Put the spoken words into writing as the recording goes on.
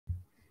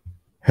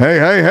Hey,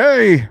 hey,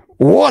 hey,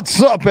 what's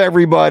up,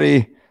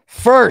 everybody?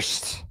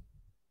 First,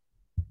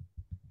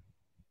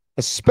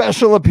 a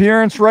special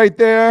appearance right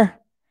there.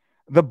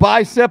 The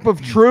bicep of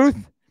truth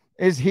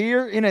is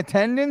here in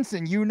attendance,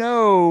 and you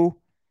know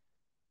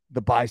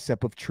the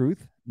bicep of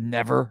truth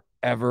never,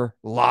 ever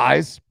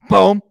lies.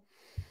 Boom.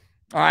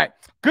 All right.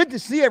 Good to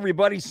see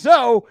everybody.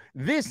 So,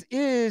 this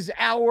is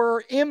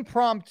our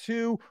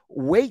impromptu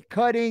weight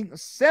cutting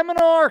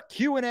seminar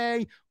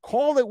Q&A.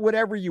 Call it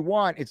whatever you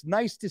want. It's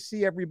nice to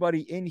see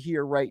everybody in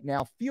here right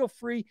now. Feel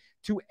free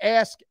to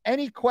ask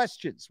any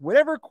questions,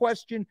 whatever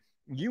question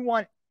you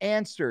want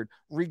answered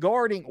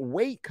regarding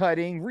weight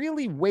cutting,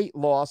 really weight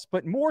loss,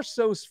 but more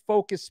so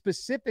focused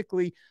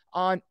specifically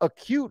on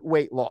acute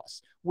weight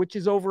loss, which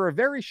is over a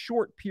very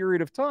short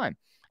period of time.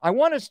 I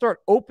want to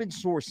start open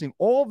sourcing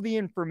all of the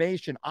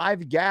information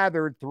I've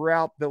gathered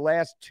throughout the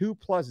last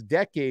 2+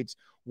 decades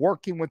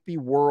working with the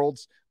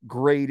world's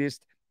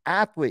greatest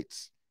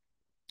athletes.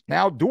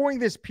 Now, during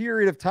this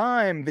period of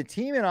time, the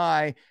team and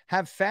I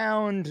have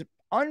found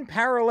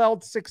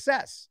unparalleled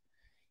success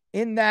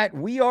in that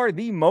we are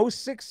the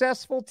most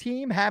successful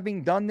team,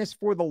 having done this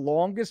for the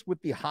longest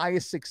with the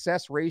highest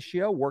success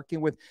ratio, working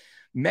with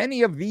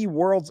many of the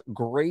world's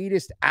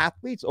greatest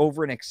athletes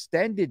over an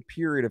extended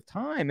period of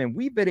time. And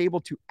we've been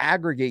able to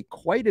aggregate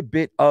quite a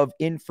bit of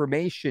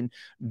information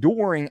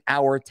during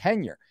our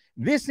tenure.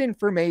 This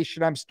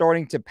information I'm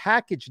starting to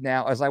package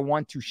now as I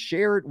want to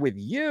share it with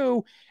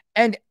you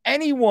and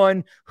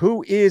anyone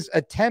who is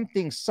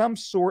attempting some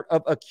sort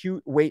of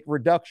acute weight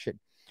reduction.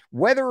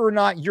 Whether or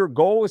not your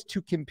goal is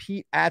to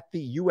compete at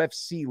the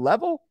UFC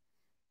level,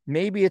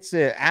 maybe it's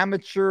an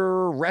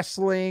amateur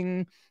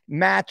wrestling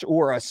match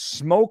or a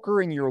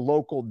smoker in your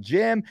local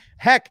gym.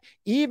 Heck,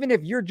 even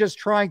if you're just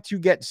trying to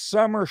get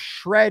summer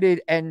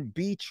shredded and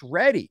beach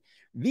ready,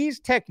 these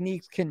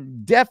techniques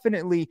can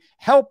definitely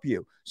help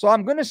you. So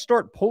I'm going to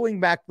start pulling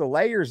back the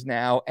layers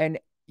now and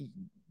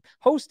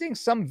hosting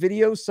some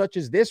videos such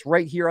as this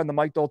right here on the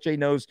Mike Dolce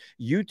Knows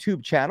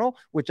YouTube channel,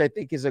 which I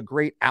think is a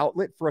great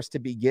outlet for us to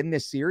begin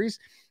this series.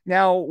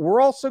 Now,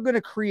 we're also going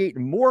to create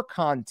more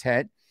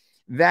content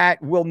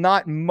that will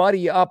not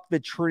muddy up the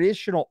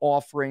traditional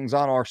offerings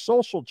on our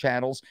social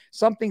channels,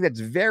 something that's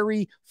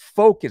very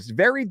focused,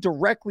 very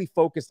directly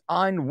focused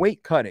on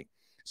weight cutting.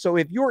 So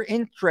if you're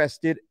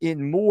interested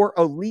in more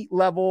elite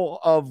level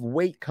of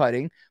weight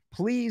cutting,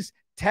 please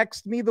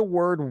text me the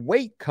word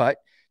weight cut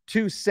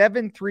to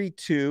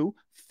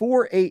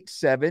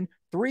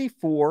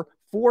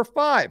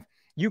 732-487-3445.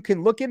 You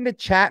can look in the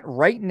chat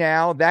right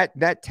now.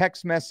 That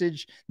text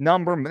message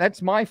number,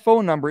 that's my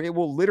phone number. It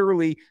will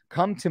literally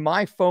come to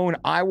my phone.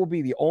 I will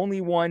be the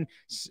only one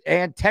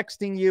and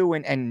texting you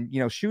and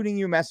shooting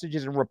you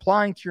messages and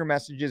replying to your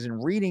messages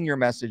and reading your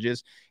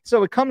messages.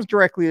 So it comes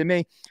directly to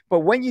me. But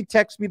when you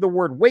text me the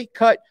word weight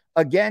cut,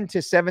 again to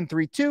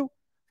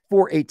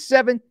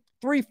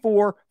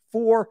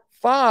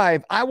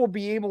 732-487-3445, I will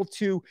be able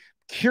to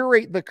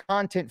curate the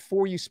content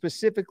for you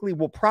specifically.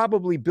 We'll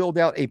probably build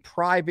out a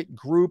private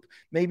group,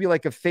 maybe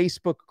like a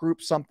Facebook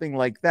group, something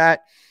like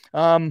that.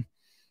 Why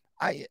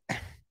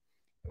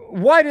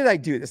did I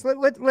do this?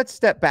 Let's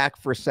step back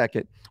for a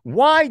second.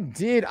 Why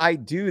did I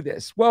do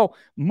this? Well,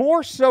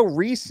 more so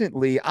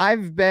recently,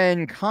 I've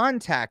been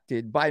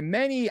contacted by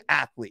many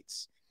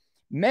athletes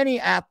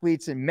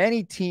and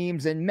many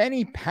teams and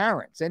many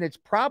parents. And it's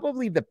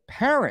probably the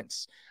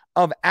parents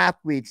of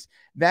athletes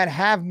that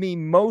have me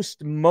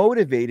most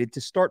motivated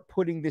to start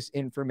putting this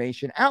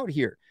information out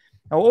here.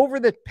 Now, over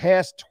the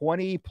past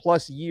 20+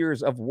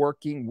 years of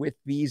working with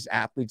these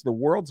athletes, the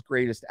world's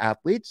greatest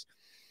athletes,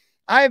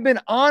 I have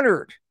been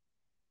honored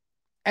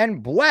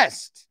and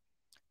blessed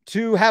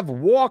to have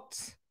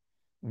walked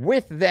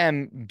with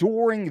them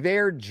during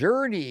their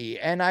journey.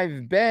 And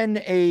I've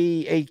been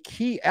a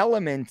key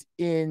element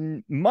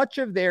in much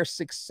of their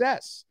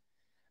success.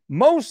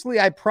 Mostly,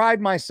 I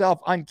pride myself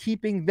on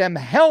keeping them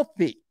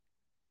healthy.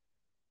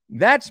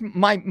 That's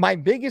my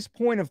biggest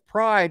point of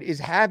pride, is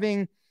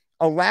having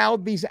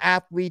allowed these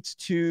athletes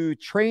to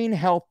train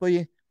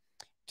healthy,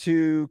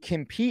 to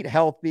compete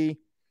healthy,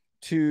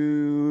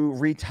 to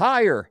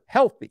retire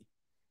healthy.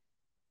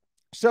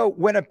 So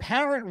when a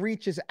parent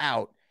reaches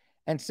out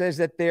and says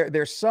that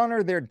their son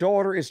or their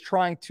daughter is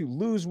trying to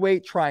lose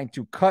weight, trying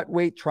to cut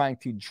weight, trying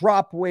to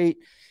drop weight,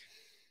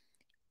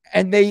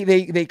 and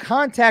they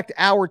contact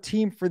our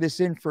team for this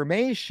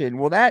information,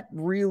 well, that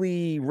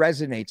really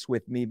resonates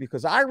with me,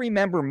 because I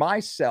remember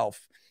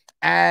myself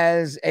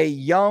as a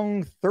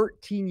young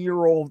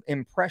 13-year-old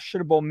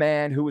impressionable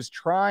man who was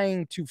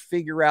trying to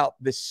figure out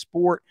the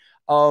sport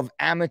of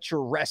amateur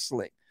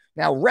wrestling.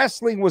 Now,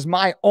 wrestling was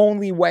my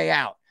only way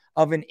out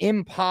of an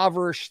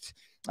impoverished,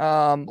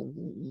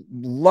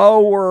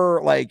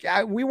 lower,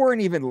 we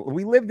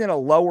lived in a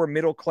lower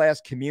middle class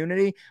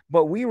community,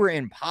 but we were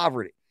in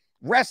poverty.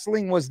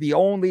 Wrestling was the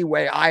only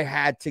way I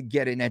had to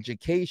get an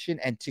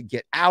education and to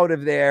get out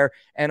of there.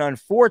 And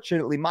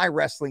unfortunately, my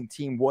wrestling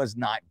team was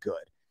not good.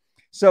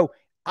 So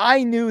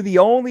I knew the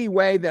only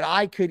way that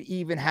I could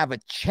even have a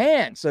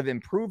chance of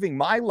improving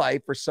my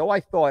life, or so I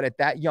thought at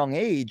that young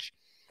age,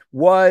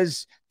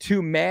 was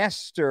to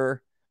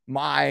master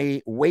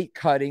my weight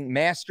cutting,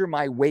 master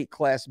my weight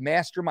class,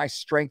 master my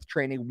strength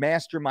training,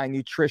 master my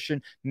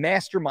nutrition,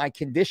 master my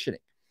conditioning.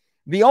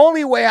 The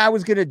only way I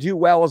was going to do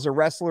well as a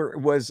wrestler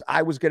was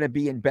I was going to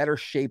be in better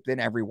shape than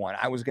everyone.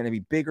 I was going to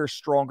be bigger,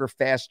 stronger,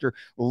 faster,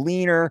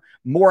 leaner,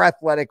 more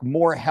athletic,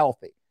 more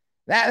healthy.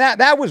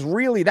 That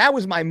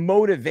was my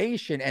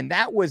motivation. And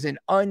that was an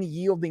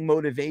unyielding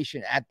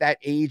motivation at that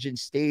age and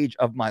stage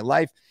of my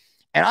life.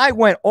 And I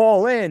went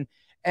all in.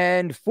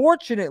 And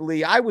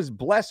fortunately, I was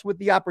blessed with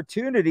the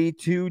opportunity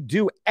to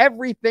do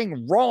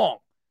everything wrong.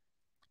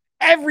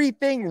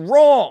 Everything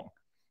wrong.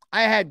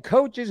 I had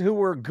coaches who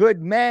were good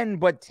men,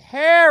 but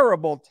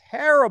terrible,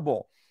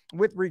 terrible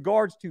with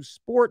regards to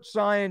sports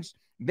science.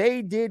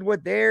 They did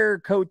what their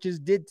coaches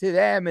did to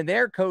them, and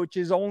their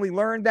coaches only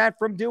learned that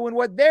from doing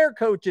what their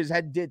coaches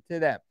had did to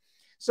them.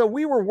 So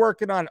we were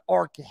working on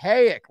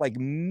archaic, like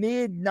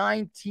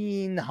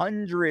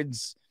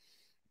mid-1900s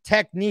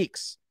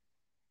techniques.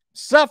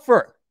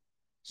 Suffer,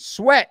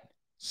 sweat,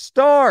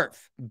 starve,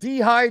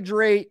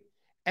 dehydrate,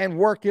 and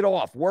work it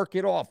off, work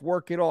it off,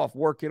 work it off,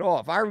 work it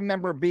off. I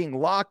remember being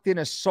locked in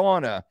a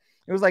sauna.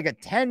 It was like a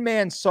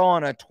 10-man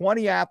sauna,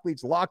 20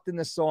 athletes locked in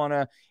the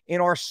sauna in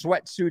our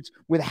sweatsuits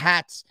with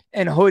hats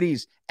and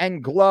hoodies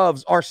and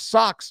gloves, our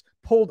socks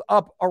pulled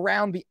up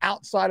around the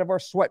outside of our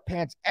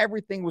sweatpants.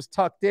 Everything was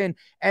tucked in.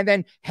 And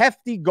then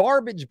hefty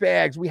garbage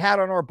bags we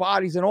had on our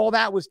bodies, and all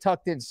that was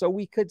tucked in so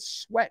we could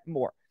sweat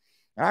more.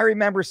 And I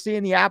remember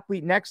seeing the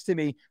athlete next to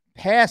me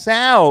pass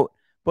out,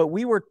 but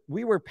we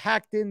were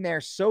packed in there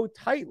so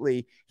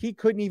tightly, he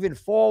couldn't even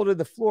fall to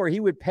the floor. He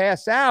would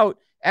pass out.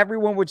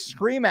 Everyone would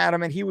scream at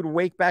him, and he would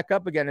wake back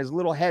up again. His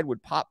little head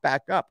would pop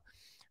back up.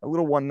 A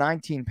little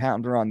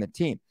 119-pounder on the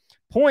team.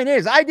 Point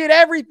is, I did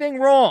everything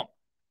wrong.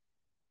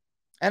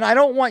 And I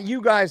don't want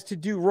you guys to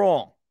do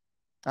wrong.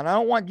 And I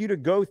don't want you to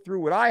go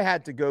through what I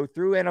had to go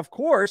through. And of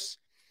course,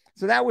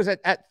 so that was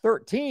at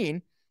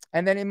 13.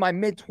 And then in my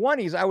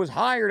mid-20s, I was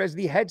hired as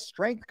the head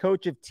strength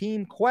coach of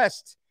Team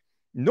Quest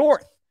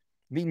North,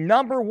 the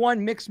 #1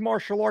 mixed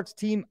martial arts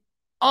team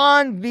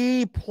on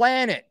the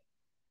planet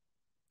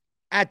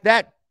at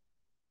that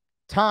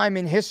time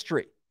in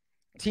history.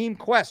 Team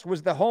Quest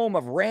was the home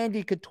of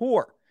Randy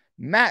Couture,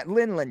 Matt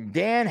Linland,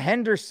 Dan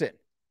Henderson,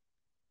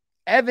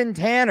 Evan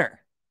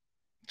Tanner,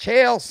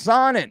 Chael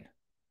Sonnen,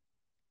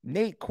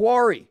 Nate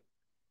Quarry,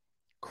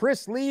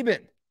 Chris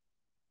Lieben.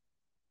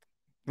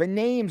 The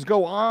names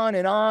go on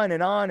and on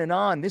and on and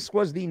on. This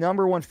was the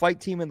 #1 fight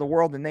team in the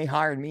world, and they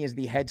hired me as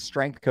the head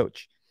strength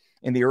coach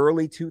in the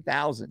early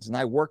 2000s. And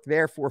I worked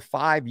there for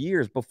 5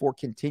 years before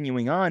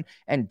continuing on.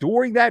 And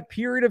during that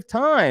period of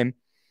time,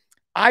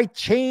 I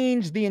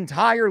changed the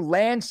entire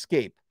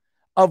landscape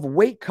of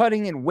weight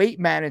cutting and weight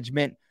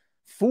management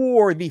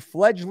for the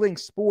fledgling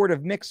sport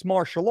of mixed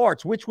martial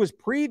arts, which was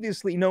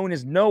previously known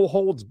as No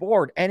Holds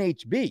Barred,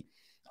 NHB.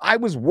 I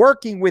was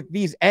working with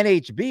these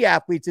NHB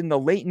athletes in the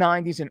late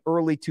 90s and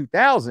early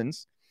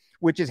 2000s,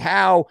 which is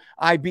how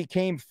I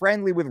became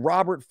friendly with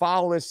Robert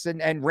Follis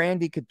and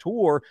Randy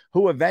Couture,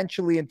 who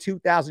eventually in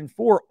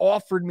 2004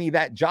 offered me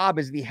that job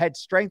as the head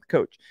strength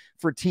coach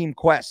for Team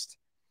Quest.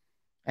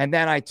 And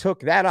then I took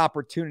that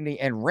opportunity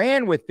and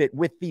ran with it,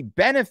 with the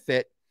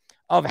benefit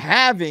of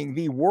having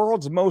the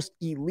world's most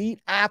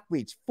elite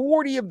athletes,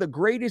 40 of the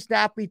greatest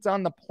athletes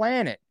on the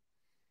planet,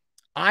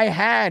 I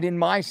had in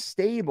my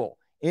stable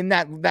in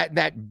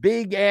that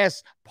big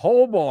ass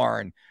pole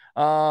barn,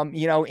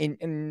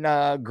 in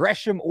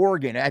Gresham,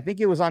 Oregon. I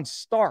think it was on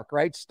Stark,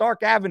 right?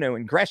 Stark Avenue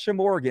in Gresham,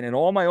 Oregon. And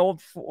all my old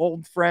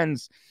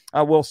friends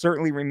will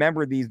certainly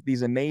remember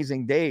these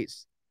amazing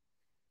days.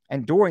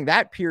 And during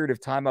that period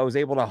of time, I was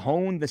able to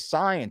hone the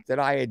science that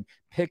I had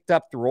picked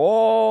up through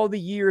all the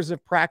years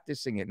of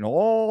practicing it and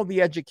all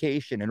the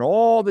education and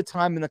all the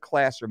time in the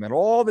classroom and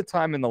all the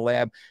time in the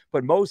lab,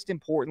 but most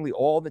importantly,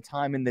 all the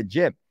time in the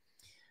gym.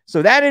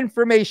 So that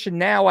information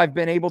now I've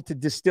been able to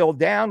distill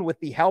down with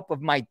the help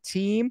of my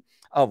team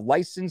of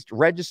licensed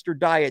registered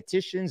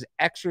dietitians,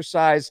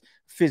 exercise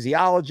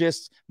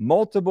physiologists,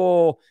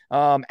 multiple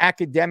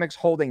academics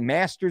holding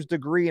master's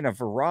degree in a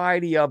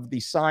variety of the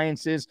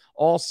sciences,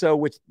 also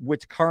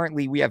which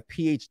currently we have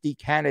PhD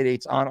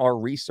candidates on our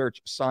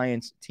research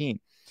science team.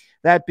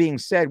 That being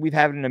said, we've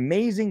had an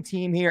amazing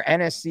team here.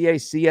 NSCA,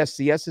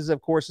 CSCS is,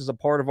 of course, is a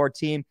part of our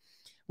team.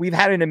 We've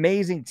had an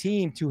amazing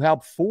team to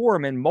help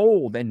form and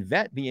mold and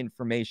vet the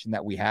information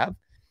that we have.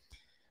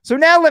 So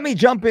now let me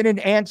jump in and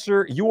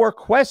answer your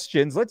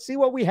questions. Let's see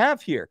what we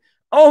have here.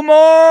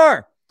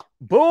 Omar,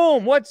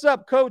 boom. What's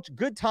up, coach?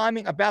 Good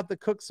timing. About to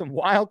cook some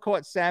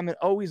wild-caught salmon.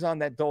 Always on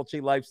that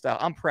Dolce lifestyle.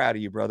 I'm proud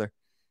of you, brother.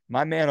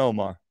 My man,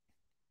 Omar.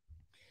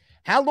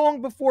 How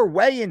long before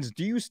weigh-ins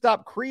do you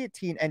stop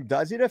creatine, and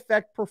does it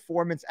affect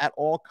performance at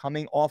all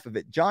coming off of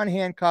it? John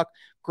Hancock,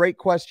 great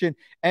question.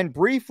 And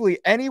briefly,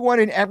 anyone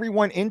and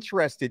everyone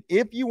interested,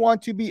 if you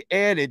want to be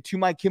added to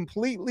my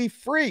completely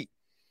free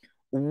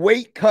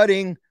weight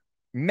cutting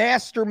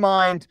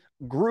mastermind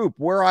group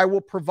where I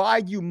will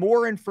provide you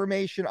more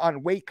information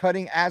on weight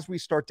cutting as we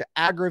start to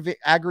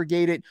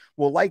aggregate it.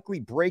 We'll likely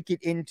break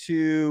it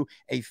into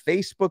a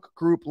Facebook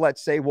group.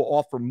 Let's say we'll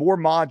offer more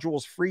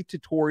modules, free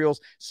tutorials,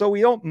 so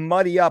we don't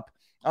muddy up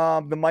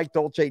the Mike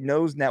Dolce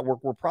Knows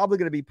Network. We're probably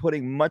going to be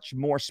putting much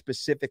more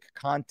specific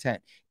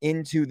content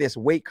into this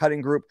weight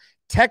cutting group.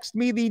 Text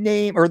me the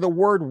name or the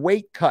word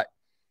weight cut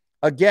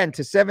again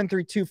to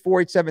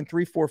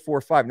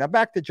 732-487-3445. Now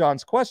back to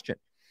John's question.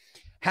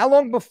 How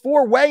long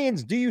before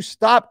weigh-ins do you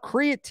stop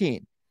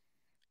creatine?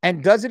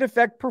 And does it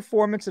affect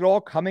performance at all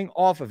coming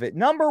off of it?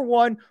 Number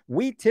one,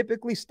 we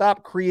typically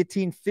stop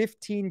creatine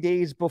 15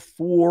 days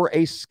before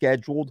a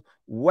scheduled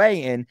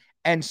weigh-in,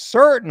 and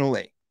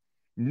certainly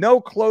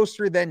no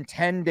closer than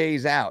 10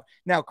 days out.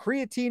 Now,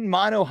 creatine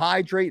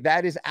monohydrate,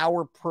 that is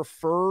our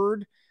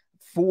preferred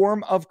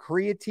form of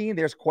creatine.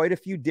 There's quite a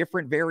few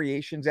different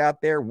variations out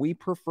there. We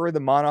prefer the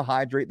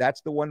monohydrate.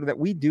 That's the one that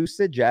we do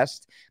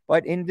suggest,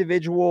 but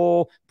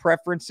individual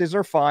preferences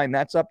are fine.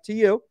 That's up to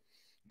you.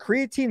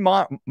 Creatine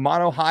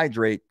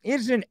monohydrate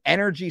is an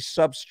energy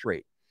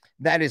substrate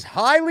that is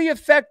highly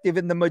effective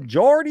in the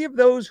majority of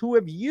those who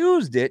have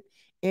used it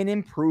in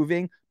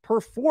improving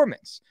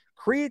performance.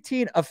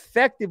 Creatine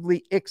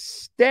effectively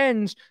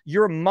extends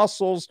your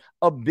muscles'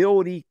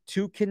 ability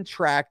to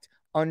contract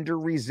under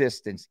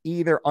resistance,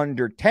 either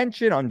under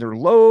tension, under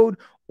load,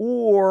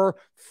 or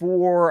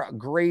for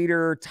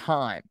greater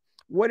time.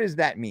 What does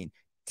that mean?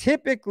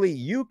 Typically,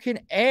 you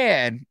can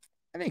add,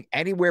 I think,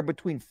 anywhere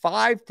between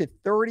 5 to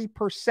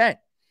 30%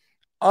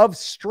 of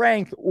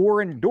strength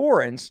or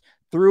endurance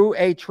through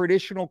a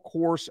traditional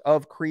course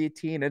of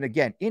creatine. And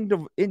again,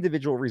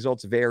 individual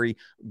results vary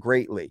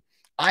greatly.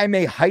 I'm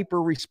a hyper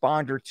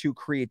responder to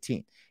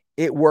creatine.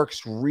 It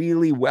works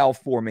really well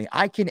for me.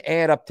 I can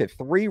add up to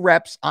 3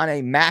 reps on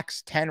a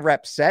max 10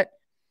 rep set,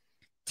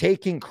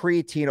 taking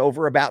creatine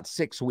over about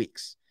 6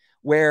 weeks,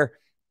 where,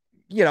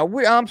 you know,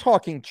 I'm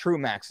talking true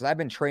maxes. I've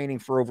been training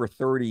for over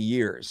 30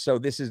 years. So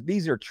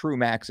these are true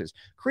maxes.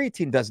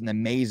 Creatine does an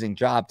amazing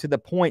job to the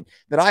point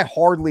that I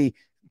hardly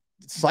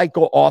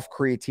cycle off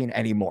creatine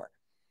anymore.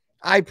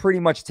 I pretty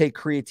much take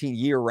creatine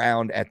year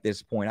round at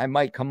this point. I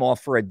might come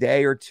off for a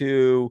day or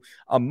two,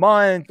 a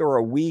month or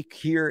a week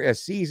here, a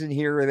season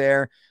here or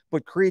there,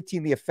 but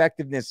creatine, the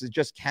effectiveness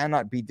just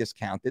cannot be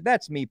discounted.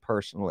 That's me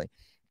personally.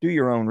 Do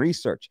your own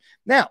research.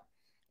 Now,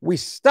 we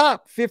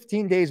stop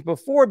 15 days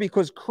before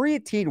because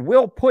creatine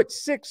will put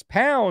 6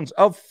 pounds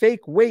of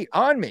fake weight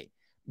on me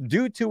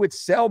due to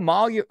its cell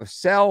volumizing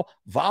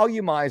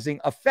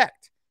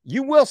effect.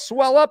 You will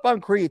swell up on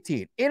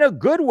creatine in a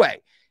good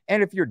way.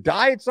 And if your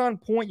diet's on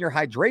point, your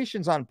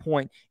hydration's on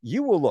point,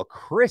 you will look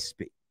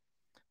crispy,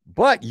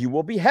 but you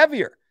will be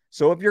heavier.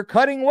 So if you're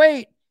cutting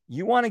weight,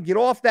 you want to get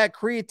off that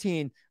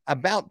creatine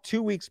about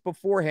 2 weeks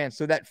beforehand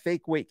so that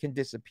fake weight can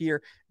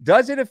disappear.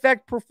 Does it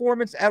affect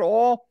performance at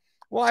all?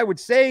 Well, I would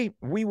say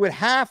we would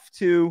have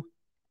to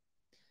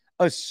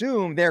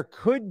assume there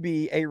could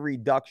be a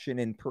reduction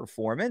in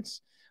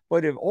performance.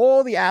 But of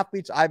all the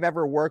athletes I've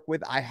ever worked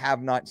with, I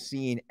have not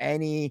seen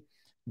any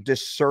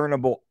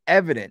discernible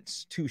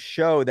evidence to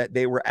show that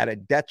they were at a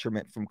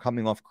detriment from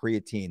coming off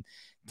creatine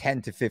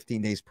 10 to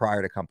 15 days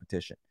prior to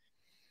competition.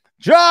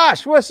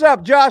 Josh, what's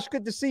up, Josh?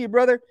 Good to see you,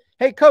 brother.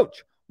 Hey,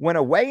 coach, when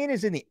a weigh-in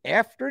is in the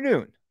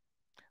afternoon,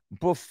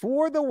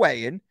 before the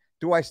weigh-in,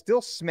 do I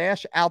still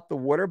smash out the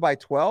water by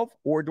 12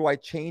 or do I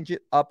change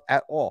it up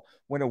at all?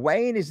 When a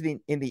weigh-in is in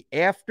the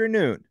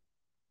afternoon,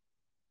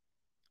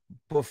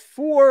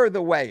 before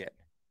the weigh-in,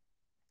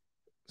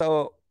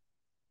 so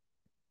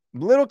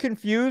I'm a little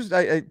confused.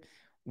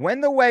 When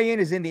the weigh-in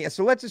is in the,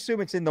 so let's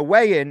assume it's in the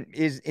weigh-in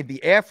is in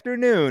the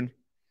afternoon,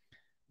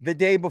 the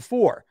day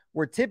before,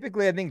 where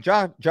typically I think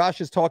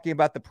Josh is talking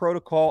about the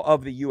protocol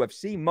of the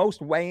UFC.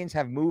 Most weigh-ins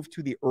have moved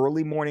to the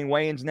early morning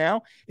weigh-ins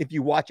now. If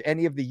you watch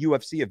any of the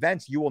UFC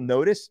events, you will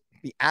notice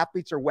the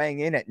athletes are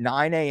weighing in at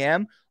 9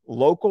 a.m.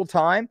 local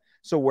time.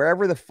 So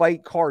wherever the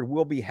fight card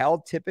will be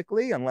held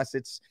typically, unless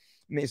it's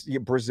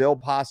Brazil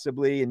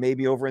possibly, and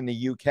maybe over in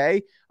the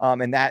UK,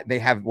 and that they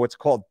have what's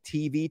called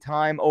TV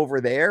time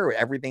over there.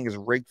 Everything is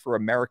rigged for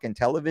American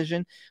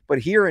television. But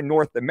here in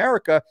North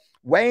America,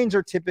 weigh-ins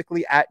are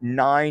typically at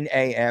 9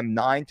 a.m.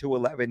 9 to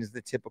 11 is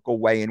the typical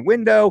weigh-in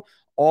window,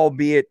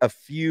 albeit a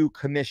few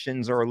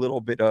commissions are a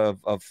little bit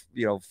of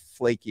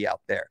flaky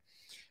out there.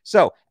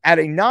 So at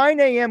a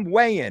 9 a.m.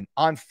 weigh-in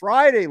on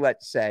Friday,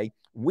 let's say,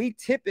 we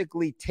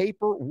typically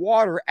taper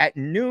water at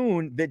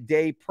noon the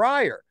day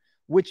prior,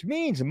 which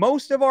means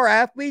most of our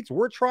athletes,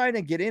 we're trying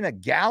to get in a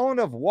gallon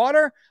of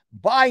water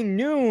by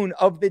noon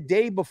of the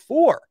day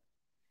before,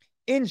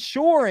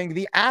 ensuring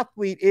the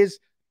athlete is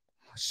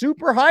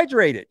super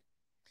hydrated.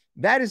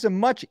 That is a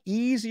much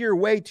easier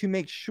way to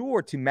make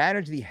sure to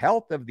manage the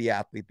health of the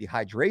athlete, the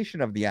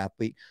hydration of the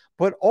athlete,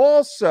 but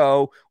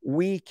also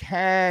we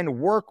can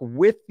work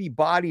with the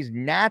body's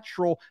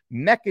natural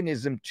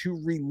mechanism to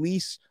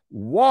release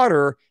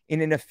water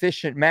in an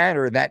efficient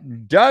manner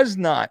that does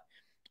not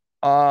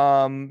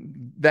I'm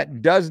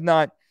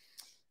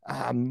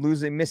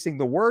missing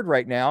the word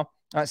right now,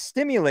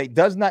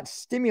 does not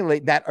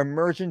stimulate that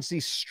emergency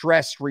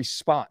stress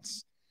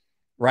response,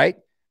 right?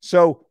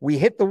 So we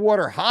hit the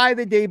water high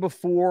the day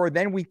before,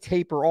 then we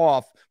taper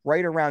off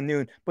right around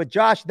noon. But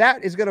Josh,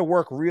 that is going to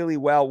work really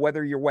well,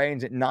 whether your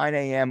weigh-in's at 9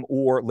 a.m.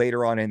 or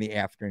later on in the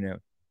afternoon.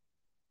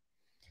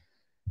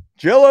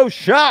 Jillo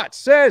Shot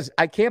says,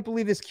 I can't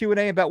believe this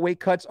Q&A about weight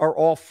cuts are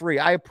all free.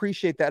 I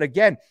appreciate that.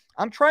 Again,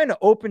 I'm trying to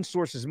open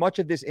source as much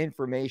of this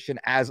information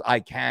as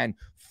I can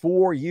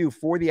for you,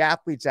 for the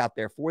athletes out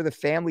there, for the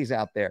families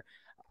out there.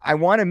 I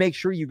want to make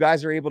sure you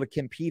guys are able to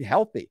compete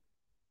healthy.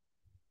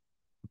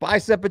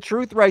 Bicep of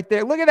truth right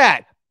there. Look at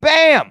that.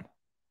 Bam.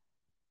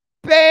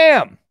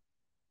 Bam.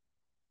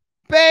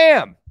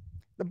 Bam.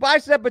 The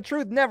bicep of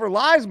truth never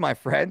lies, my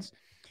friends.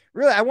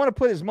 Really, I want to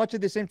put as much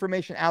of this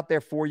information out there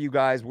for you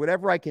guys,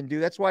 whatever I can do.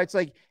 That's why it's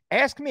like,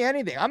 ask me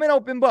anything. I'm an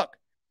open book.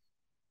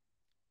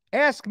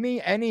 Ask me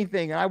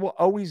anything, and I will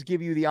always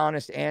give you the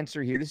honest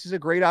answer here. This is a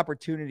great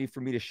opportunity for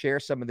me to share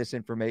some of this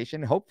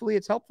information. Hopefully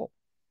it's helpful.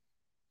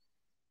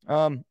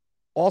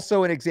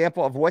 Also, an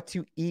example of what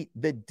to eat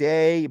the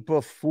day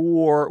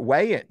before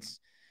weigh-ins.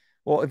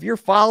 Well, if you're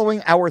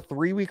following our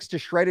 3 weeks to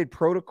shredded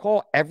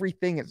protocol,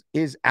 everything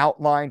is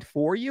outlined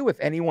for you. If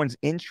anyone's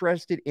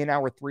interested in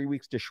our 3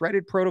 weeks to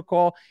shredded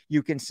protocol,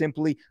 you can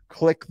simply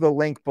click the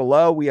link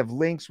below. We have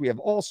links. We have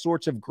all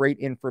sorts of great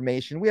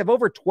information. We have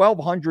over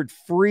 1,200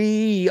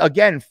 free,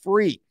 again,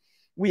 free.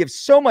 We have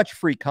so much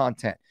free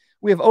content.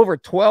 We have over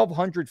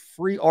 1,200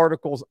 free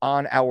articles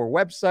on our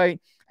website,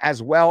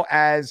 as well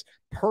as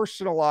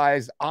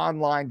personalized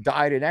online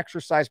diet and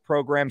exercise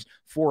programs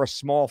for a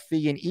small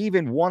fee, and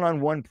even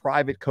one-on-one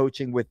private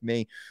coaching with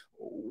me.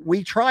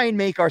 We try and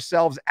make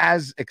ourselves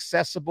as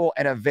accessible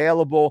and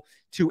available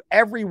to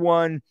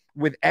everyone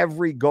with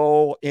every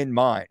goal in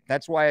mind.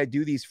 That's why I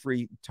do these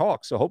free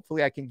talks. So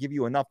hopefully I can give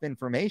you enough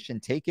information.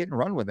 Take it and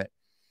run with it.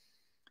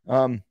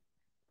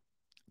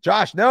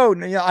 Josh, no,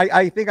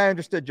 I think I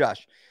understood,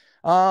 Josh.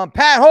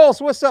 Pat Holz,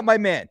 what's up, my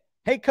man?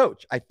 Hey,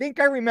 coach, I think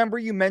I remember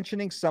you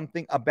mentioning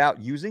something about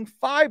using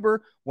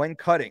fiber when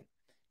cutting.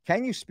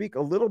 Can you speak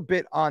a little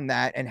bit on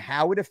that and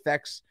how it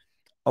affects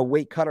a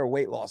weight cut or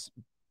weight loss?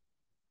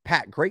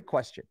 Pat, great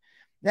question.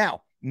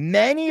 Now,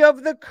 many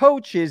of the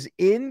coaches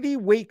in the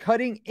weight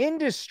cutting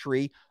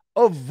industry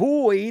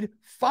avoid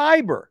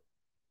fiber.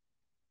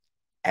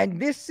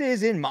 And this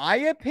is, in my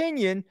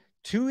opinion,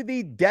 to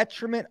the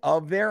detriment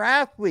of their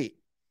athlete.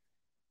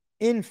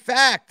 In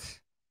fact,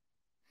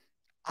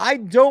 I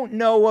don't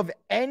know of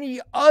any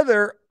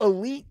other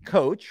elite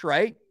coach,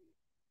 right?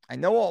 I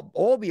know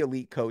all the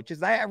elite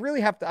coaches. I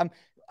really have to,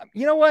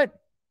 you know what?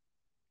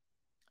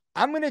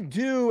 I'm going to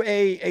do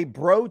a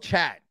bro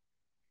chat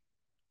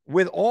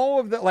with all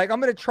of the, like,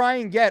 I'm going to try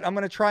and get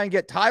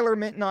Tyler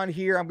Minton on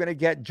here. I'm going to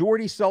get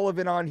Jordy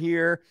Sullivan on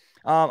here.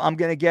 I'm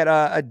going to get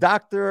a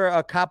Dr.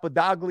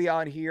 Capadogli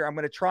on here. I'm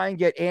going to try and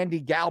get Andy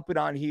Galpin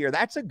on here.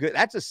 That's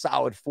a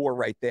solid 4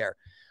 right there.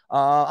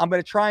 I'm going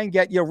to try and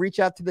get, reach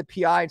out to the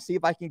PI and see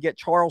if I can get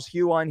Charles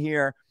Hugh on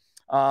here.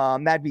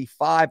 That'd be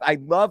 5.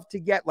 I'd love to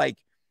get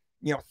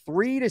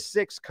 3 to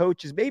 6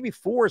 coaches. Maybe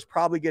 4 is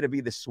probably going to be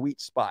the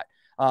sweet spot,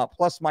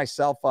 plus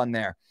myself on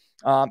there.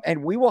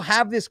 And we will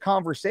have this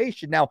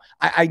conversation. Now,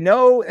 I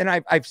know, and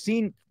I've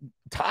seen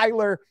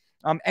Tyler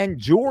and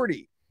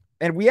Jordy,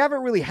 and we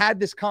haven't really had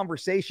this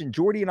conversation.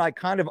 Jordy and I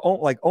kind of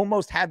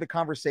almost had the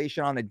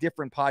conversation on a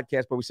different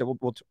podcast, but we said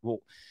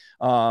we'll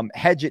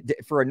hedge it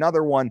for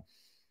another one.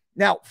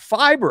 Now,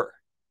 fiber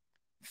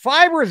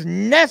is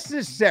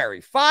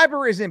necessary.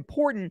 Fiber is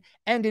important.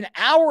 And in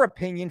our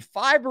opinion,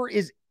 fiber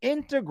is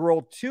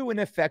integral to an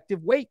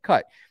effective weight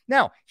cut.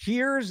 Now,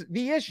 here's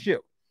the issue.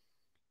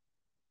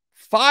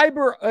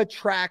 Fiber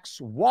attracts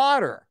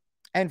water.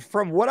 And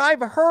from what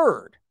I've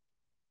heard,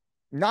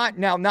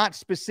 not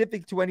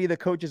specific to any of the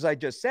coaches I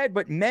just said,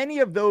 but many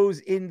of those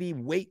in the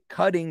weight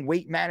cutting,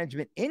 weight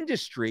management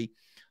industry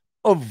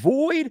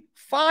avoid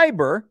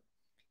fiber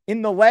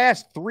in the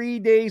last 3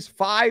 days,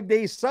 5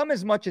 days, some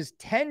as much as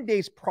 10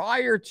 days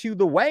prior to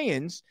the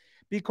weigh-ins,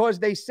 because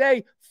they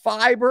say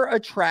fiber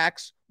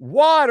attracts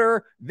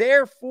water.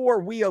 Therefore,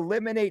 we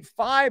eliminate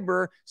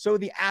fiber so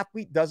the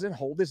athlete doesn't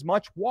hold as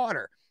much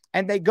water.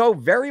 And they go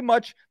very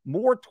much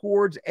more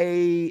towards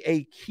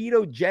a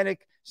ketogenic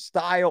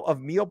style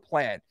of meal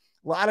plan.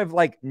 A lot of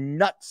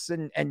nuts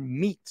and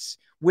meats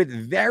with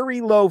very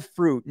low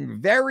fruit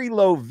and very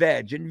low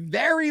veg and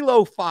very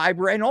low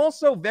fiber and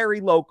also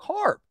very low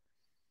carb.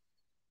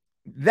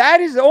 That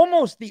is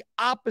almost the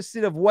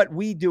opposite of what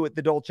we do at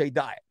the Dolce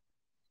diet.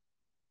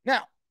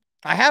 Now,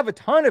 I have a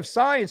ton of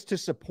science to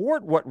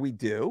support what we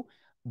do,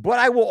 but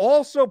I will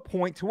also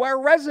point to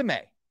our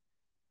resume.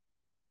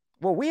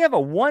 Well, we have a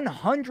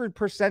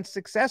 100%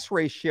 success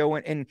ratio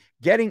in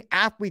getting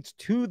athletes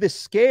to the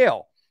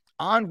scale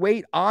on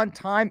weight, on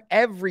time,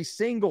 every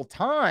single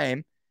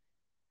time.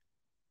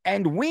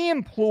 And we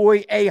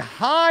employ a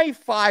high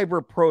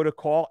fiber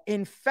protocol.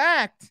 In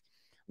fact,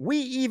 we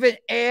even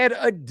add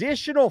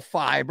additional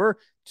fiber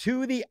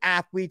to the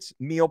athlete's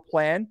meal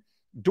plan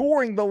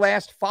during the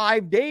last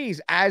 5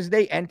 days as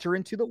they enter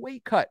into the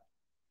weight cut.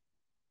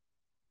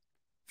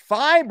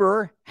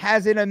 Fiber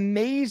has an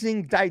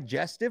amazing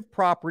digestive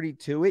property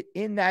to it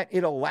in that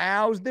it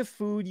allows the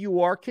food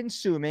you are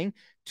consuming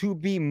to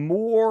be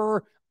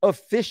more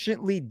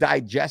efficiently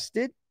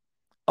digested,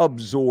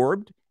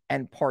 absorbed,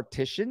 and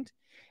partitioned.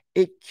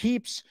 It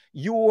keeps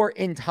your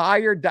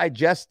entire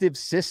digestive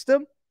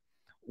system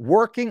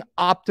working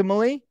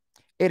optimally.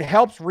 It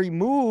helps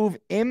remove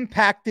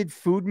impacted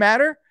food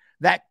matter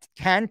that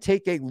can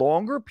take a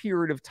longer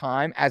period of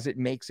time as it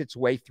makes its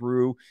way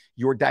through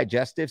your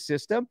digestive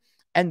system.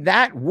 And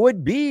that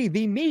would be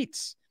the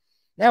meats.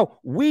 Now,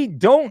 we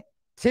don't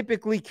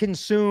typically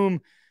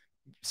consume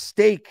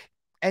steak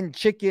and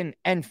chicken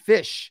and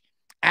fish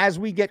as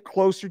we get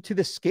closer to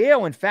the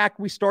scale. In fact,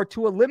 we start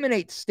to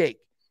eliminate steak,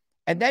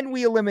 and then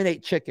we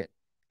eliminate chicken,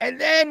 and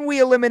then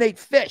we eliminate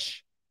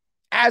fish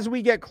as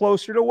we get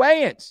closer to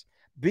weigh-ins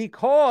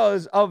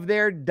because of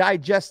their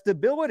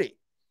digestibility.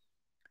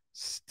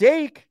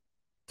 Steak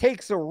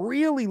takes a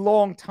really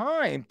long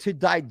time to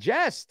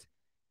digest.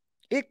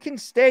 It can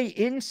stay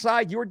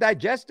inside your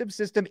digestive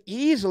system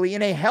easily,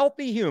 and a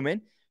healthy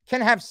human can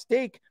have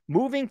steak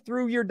moving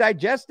through your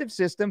digestive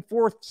system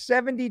for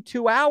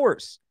 72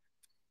 hours.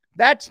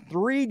 That's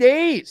 3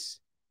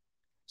 days.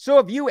 So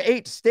if you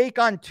ate steak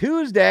on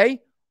Tuesday,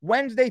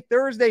 Wednesday,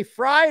 Thursday,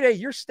 Friday,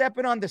 you're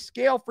stepping on the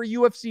scale for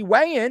UFC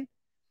weigh-in,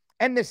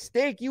 and the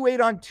steak you ate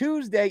on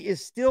Tuesday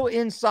is still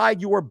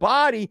inside your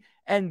body,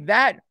 and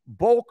that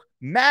bulk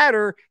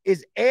matter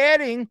is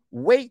adding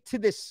weight to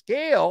the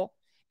scale,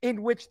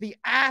 in which the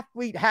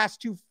athlete has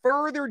to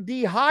further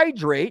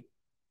dehydrate,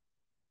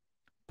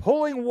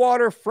 pulling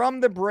water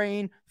from the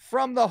brain,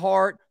 from the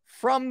heart,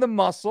 from the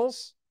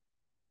muscles,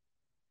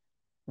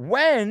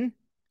 when,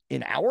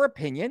 in our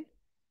opinion,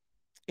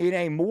 in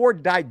a more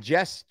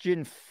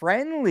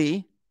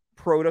digestion-friendly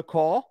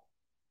protocol,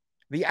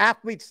 the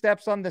athlete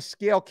steps on the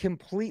scale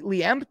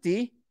completely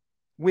empty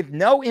with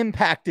no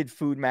impacted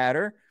food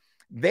matter,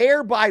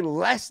 thereby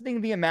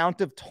lessening the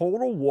amount of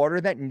total water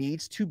that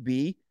needs to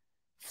be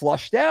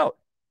flushed out.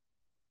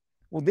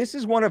 Well, this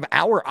is one of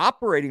our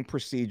operating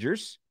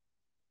procedures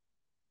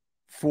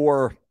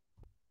for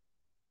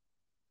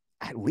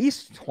at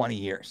least 20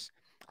 years.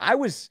 I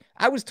was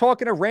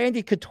talking to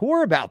Randy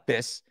Couture about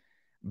this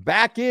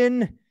back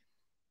in,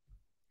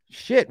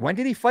 when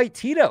did he fight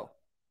Tito?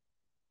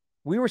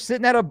 We were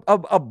sitting at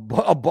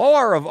a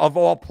bar of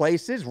all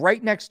places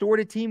right next door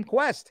to Team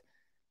Quest.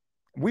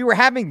 We were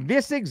having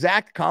this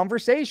exact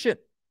conversation.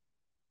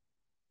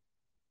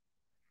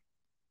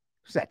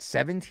 Was that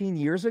 17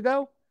 years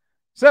ago?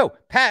 So,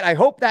 Pat, I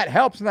hope that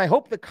helps, and I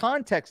hope the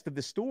context of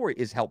the story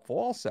is helpful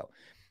also.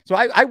 So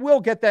I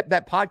will get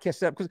that podcast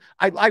set up, because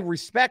I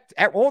respect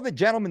all the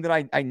gentlemen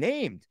that I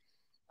named.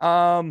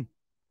 And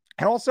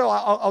also,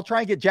 I'll try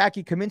and get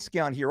Jackie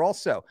Kaminsky on here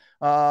also.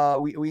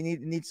 We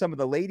need some of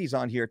the ladies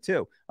on here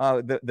too.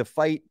 The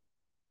fight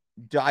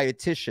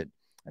dietitian,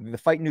 the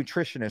fight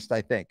nutritionist,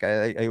 I think.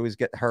 I always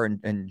get her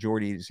and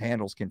Jordy's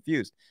handles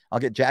confused. I'll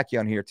get Jackie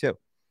on here too.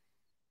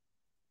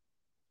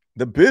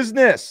 The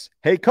business.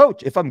 Hey,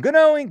 coach, if I'm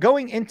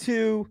going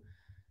into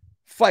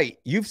fight,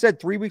 you've said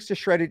 3 weeks to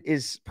shredded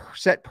is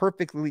set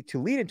perfectly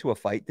to lead into a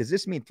fight. Does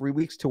this mean 3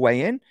 weeks to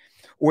weigh in,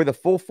 or the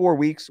full 4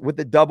 weeks with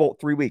the double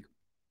 3 week?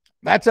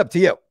 That's up to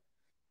you.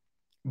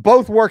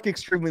 Both work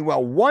extremely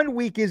well. 1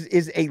 week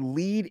is a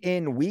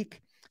lead-in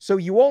week, so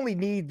you only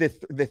need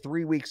the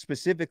 3 weeks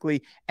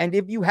specifically. And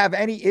if you have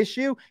any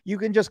issue, you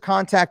can just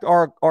contact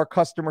our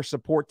customer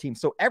support team.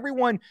 So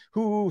everyone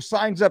who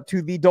signs up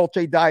to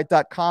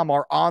thedolcediet.com,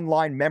 our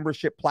online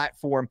membership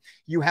platform,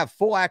 you have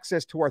full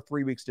access to our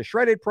 3 weeks to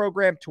shredded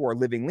program, to our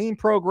living lean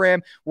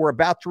program. We're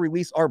about to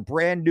release our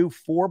brand new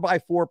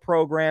 4x4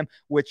 program,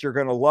 which you're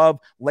going to love.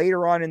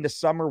 Later on in the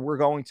summer, we're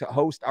going to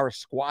host our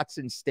squats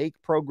and steak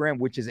program,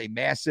 which is a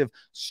massive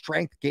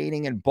strength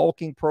gaining and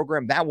bulking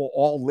program that will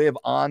all live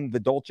on the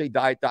DolceDiet.com.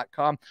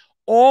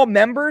 All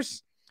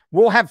members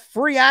will have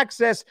free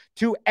access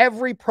to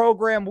every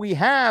program we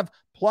have,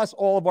 plus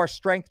all of our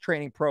strength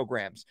training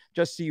programs,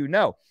 just so you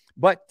know.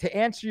 But to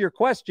answer your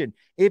question,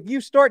 if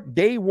you start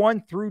day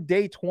 1 through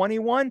day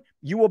 21,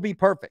 you will be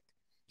perfect,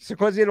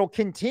 because it'll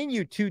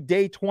continue to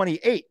day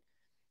 28.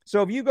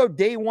 So if you go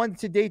day 1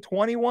 to day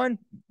 21,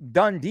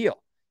 done deal.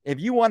 If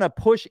you want to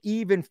push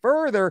even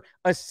further,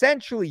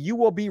 essentially you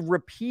will be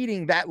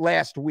repeating that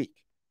last week.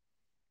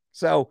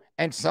 So,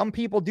 and some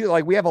people do,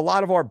 like we have a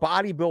lot of our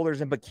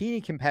bodybuilders and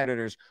bikini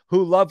competitors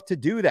who love to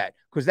do that,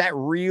 because that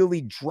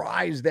really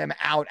drives them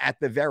out at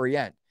the very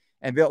end.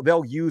 And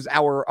they'll use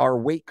our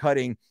weight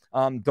cutting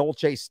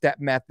Dolce step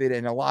method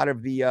and a lot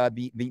of the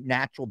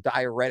natural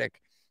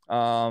diuretic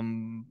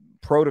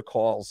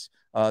protocols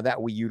that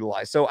we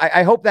utilize. So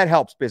I hope that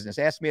helps, business.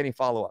 Ask me any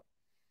follow-up.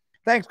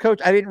 Thanks, coach.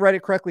 I didn't write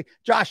it correctly.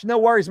 Josh, no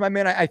worries, my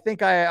man. I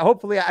think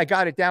hopefully I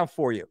got it down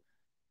for you.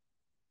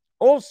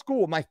 Old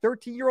school. My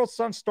 13-year-old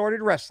son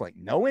started wrestling.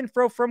 No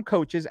info from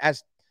coaches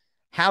as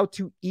how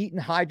to eat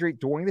and hydrate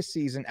during the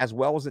season, as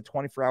well as the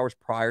 24 hours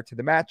prior to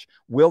the match.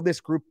 Will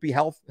this group be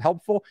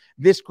helpful?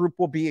 This group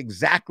will be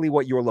exactly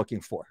what you're looking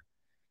for.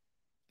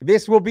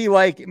 This will be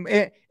like,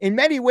 in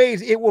many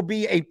ways, it will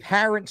be a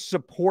parent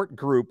support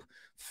group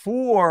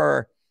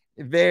for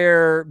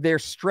their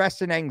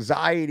stress and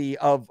anxiety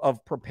of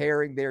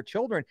preparing their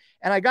children.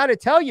 And I got to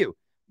tell you,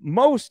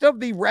 most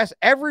of the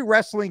every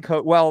wrestling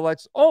coach, well,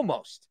 let's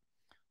almost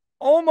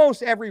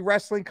every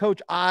wrestling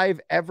coach I've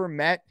ever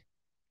met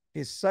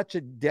is such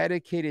a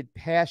dedicated,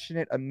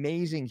 passionate,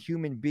 amazing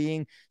human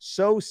being,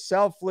 so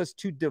selfless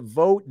to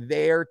devote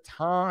their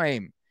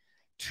time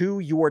to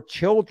your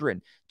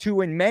children,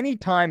 to, and many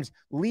times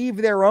leave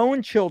their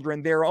own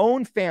children, their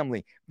own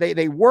family.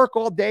 They work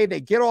all day,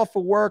 they get off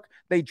of work,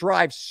 they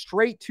drive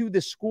straight to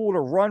the school to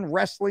run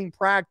wrestling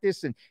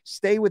practice and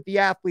stay with the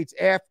athletes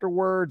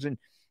afterwards. And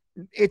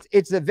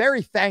it's a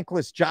very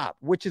thankless job,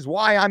 which is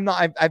why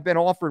I've been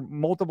offered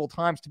multiple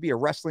times to be a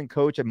wrestling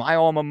coach at my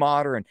alma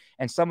mater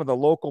and some of the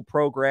local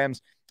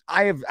programs.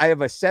 I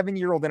have a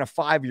 7-year-old and a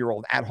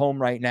 5-year-old at home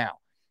right now.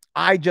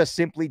 I just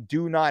simply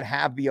do not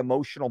have the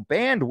emotional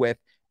bandwidth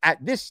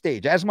at this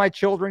stage. As my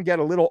children get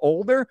a little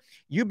older,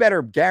 you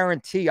better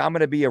guarantee I'm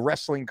going to be a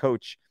wrestling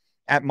coach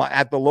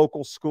at the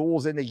local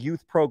schools and the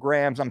youth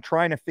programs. I'm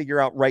trying to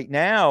figure out right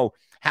now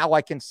how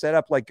I can set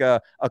up like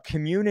a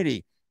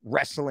community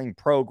wrestling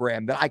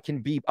program that I can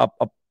be a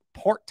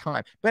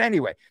part-time. But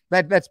anyway,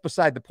 that's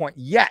beside the point.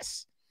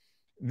 Yes,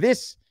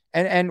 this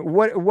and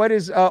what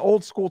is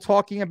Old School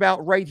talking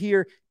about right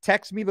here?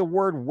 Text me the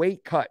word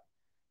weight cut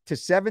to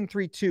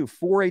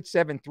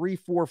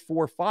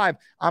 732-487-3445.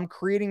 I'm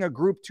creating a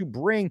group to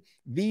bring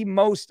the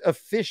most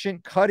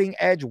efficient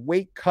cutting-edge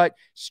weight cut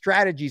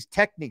strategies,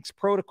 techniques,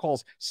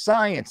 protocols,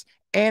 science,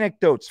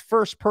 anecdotes,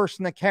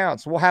 first-person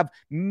accounts. We'll have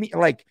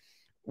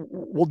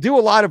we'll do a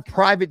lot of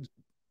private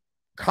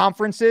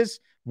conferences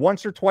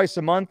once or twice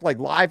a month, like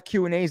live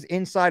Q&As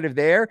inside of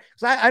there.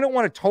 Because I don't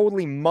want to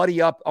totally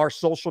muddy up our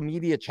social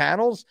media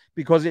channels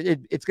because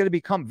it's going to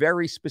become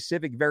very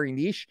specific, very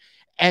niche.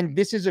 And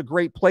this is a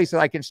great place that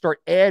I can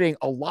start adding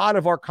a lot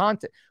of our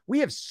content. We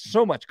have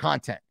so much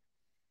content.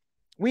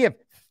 We have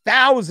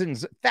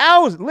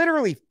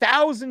literally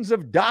thousands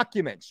of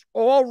documents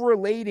all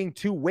relating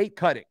to weight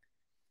cutting,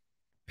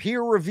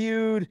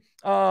 peer-reviewed,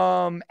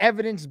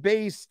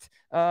 evidence-based,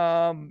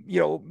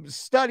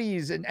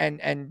 studies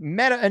and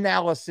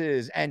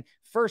meta-analysis and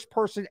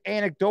first-person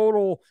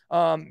anecdotal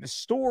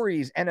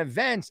stories and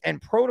events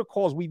and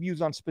protocols we've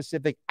used on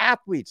specific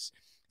athletes.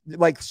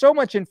 Like, so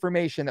much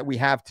information that we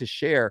have to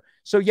share.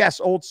 So yes,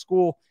 Old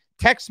School,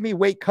 text me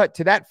weight cut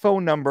to that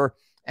phone number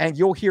and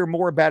you'll hear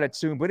more about it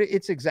soon. But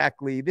it's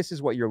exactly, this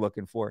is what you're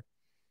looking for.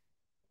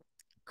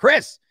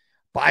 Chris,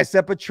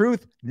 bicep of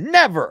truth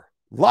never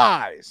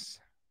lies.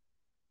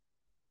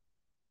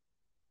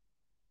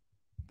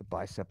 The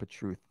bicep of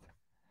truth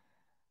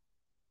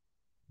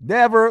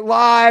never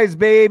lies,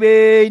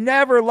 baby.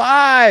 Never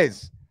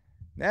lies.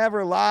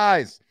 Never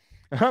lies.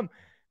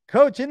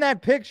 Coach, in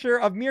that picture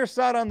of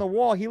Mirsad on the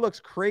wall, he looks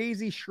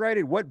crazy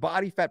shredded. What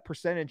body fat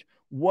percentage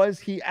was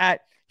he at?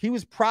 He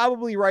was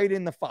probably right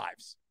in the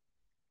 5s.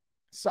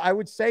 So I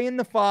would say in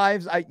the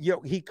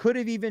 5s. He could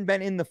have even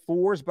been in the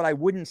 4s, but I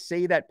wouldn't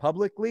say that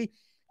publicly.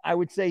 I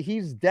would say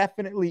he's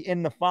definitely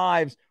in the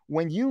 5s.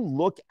 When you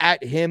look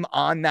at him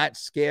on that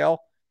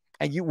scale,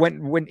 and you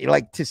when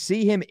like to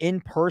see him in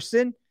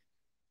person,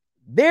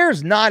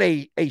 there's not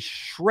a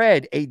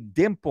shred, a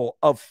dimple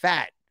of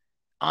fat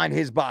on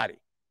his body.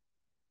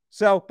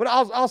 So, but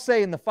I'll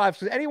say in the 5s,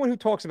 because anyone who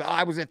talks about,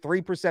 I was at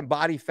 3%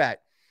 body fat,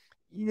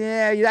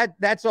 yeah,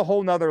 that's a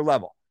whole nother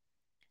level.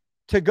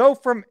 To go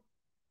from,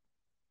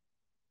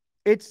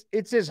 it's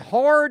as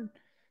hard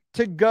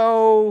to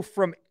go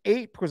from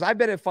 8, because I've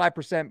been at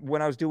 5%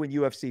 when I was doing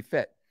UFC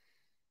Fit.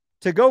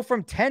 To go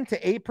from 10 to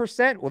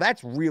 8%, well,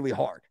 that's really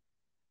hard.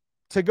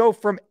 To go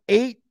from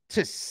 8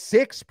 to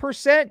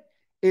 6%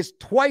 is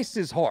twice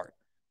as hard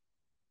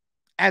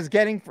as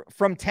getting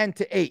from 10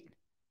 to 8.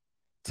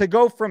 To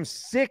go from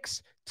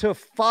 6 to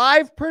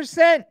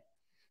 5%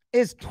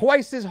 is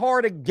twice as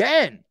hard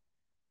again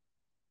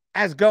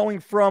as going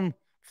from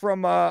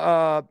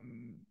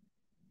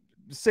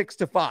 6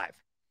 to 5.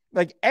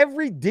 Like,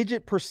 every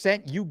digit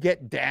percent you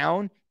get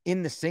down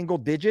in the single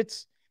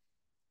digits,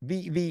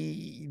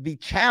 the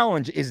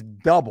challenge is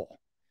double,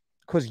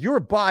 because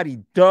your body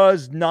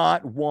does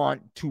not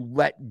want to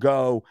let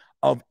go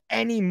of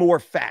any more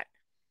fat.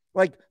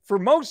 Like, for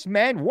most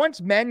men, once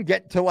men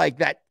get to like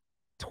that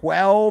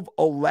 12,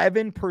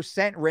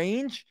 11%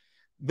 range,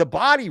 the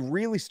body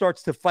really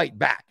starts to fight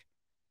back.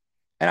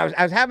 And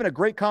I was having a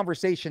great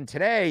conversation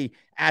today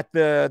at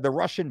the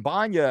Russian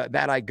Banya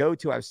that I go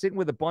to. I was sitting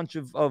with a bunch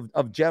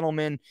of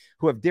gentlemen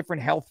who have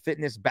different health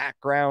fitness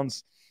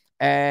backgrounds,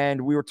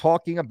 and we were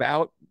talking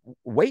about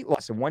weight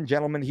loss. And one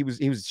gentleman, he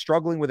was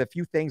struggling with a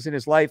few things in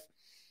his life,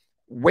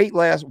 weight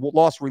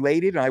loss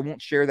related, and I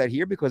won't share that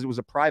here because it was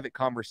a private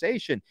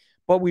conversation.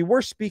 But we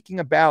were speaking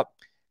about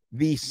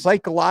the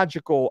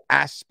psychological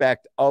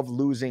aspect of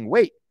losing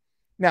weight.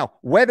 Now,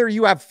 whether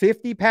you have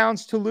 50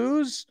 pounds to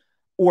lose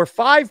or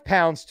 5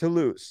 pounds to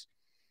lose,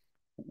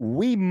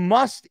 we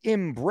must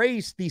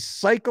embrace the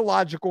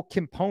psychological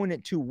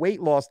component to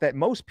weight loss that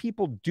most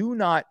people do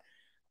not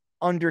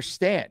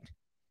understand.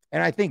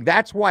 And I think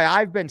that's why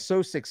I've been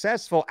so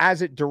successful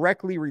as it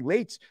directly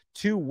relates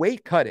to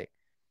weight cutting.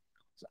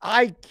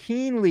 I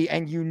keenly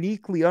and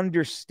uniquely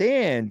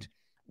understand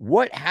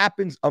what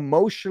happens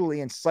emotionally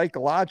and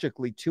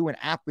psychologically to an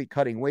athlete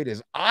cutting weight.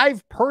 Is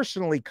I've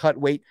personally cut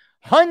weight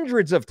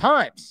hundreds of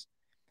times.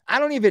 I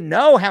don't even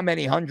know how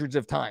many hundreds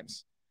of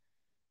times.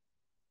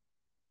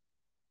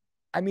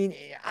 I mean,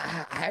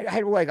 I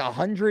had like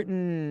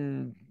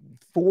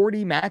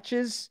 140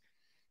 matches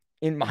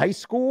in high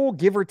school,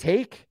 give or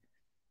take,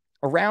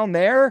 around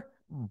there.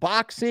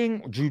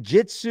 Boxing,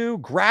 jiu-jitsu,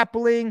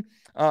 grappling,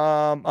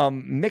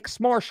 mixed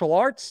martial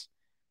arts.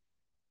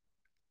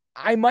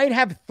 I might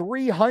have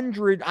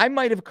 300. I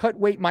might have cut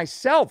weight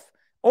myself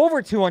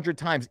over 200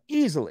 times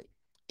easily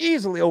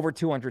over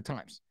 200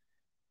 times.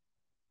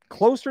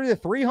 Closer to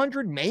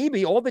 300,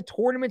 maybe. All the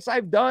tournaments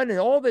I've done and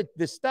all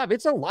this stuff.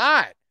 It's a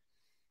lot.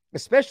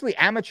 Especially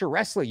amateur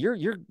wrestling.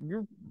 You're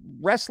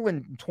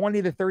wrestling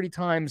 20 to 30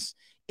 times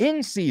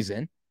in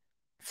season.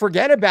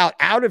 Forget about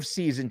out of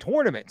season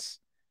tournaments.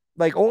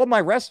 Like all of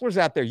my wrestlers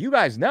out there, you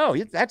guys know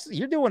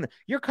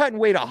you're cutting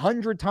weight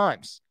 100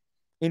 times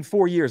in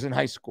 4 years in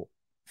high school.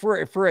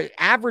 For an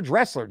average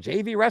wrestler,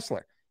 JV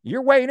wrestler,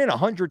 you're weighing in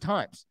 100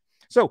 times.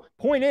 So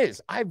point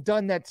is, I've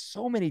done that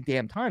so many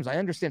damn times. I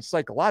understand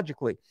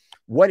psychologically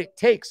what it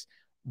takes.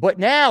 But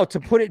now to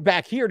put it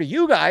back here to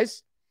you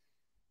guys,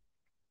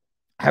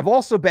 I've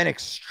also been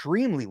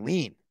extremely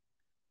lean,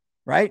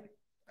 right?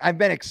 I've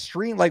been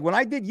extreme. Like when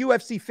I did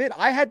UFC Fit,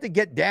 I had to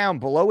get down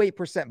below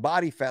 8%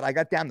 body fat. I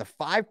got down to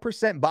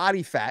 5%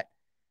 body fat.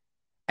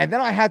 And then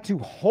I had to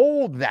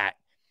hold that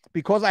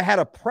because I had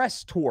a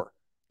press tour,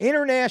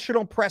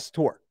 international press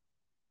tour.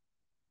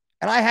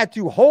 And I had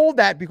to hold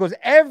that because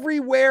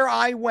everywhere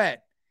I went,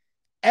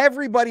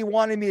 everybody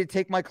wanted me to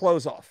take my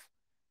clothes off.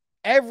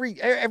 Every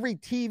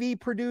TV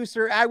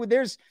producer, I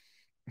was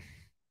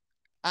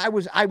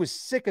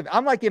sick of it.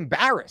 I'm like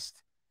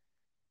embarrassed.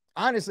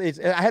 Honestly,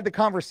 I had the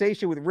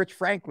conversation with Rich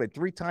Franklin,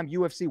 3-time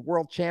UFC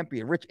world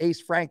champion, Rich Ace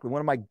Franklin,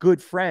 one of my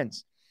good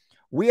friends.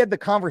 We had the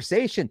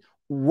conversation.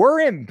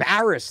 We're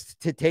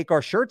embarrassed to take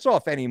our shirts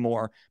off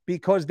anymore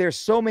because there's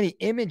so many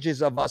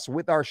images of us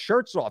with our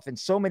shirts off and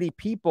so many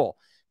people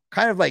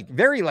kind of like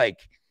very like,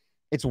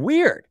 it's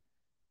weird.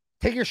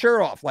 Take your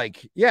shirt off.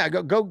 Like, yeah,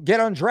 go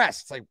get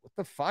undressed. It's like, what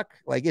the fuck?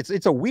 Like,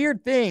 it's a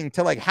weird thing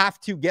to like have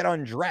to get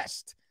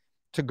undressed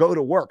to go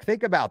to work.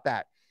 Think about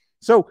that.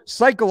 So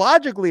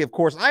psychologically, of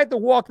course, I have to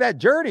walk that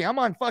journey. I'm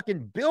on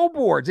fucking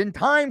billboards in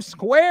Times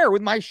Square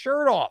with my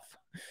shirt off,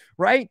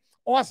 right?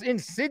 In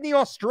Sydney,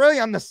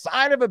 Australia, on the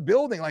side of a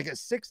building, like a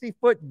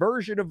 60-foot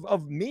version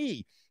of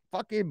me,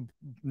 fucking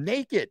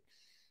naked.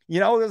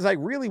 You know, there's like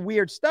really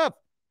weird stuff.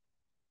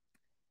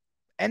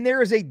 And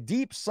there is a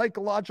deep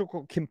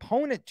psychological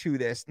component to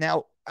this.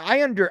 Now,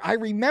 I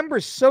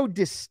remember so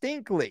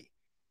distinctly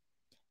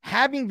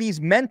having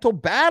these mental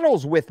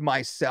battles with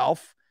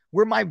myself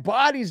where my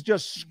body's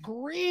just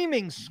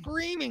screaming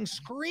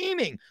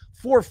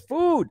for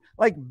food,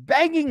 like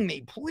begging me,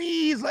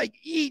 please, like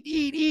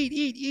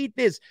eat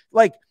this,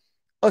 like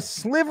a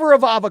sliver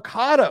of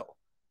avocado.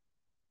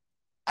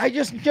 I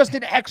just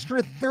an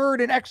extra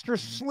third, an extra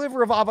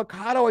sliver of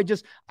avocado.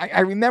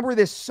 I remember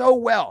this so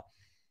well.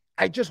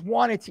 I just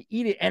wanted to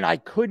eat it and I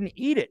couldn't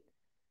eat it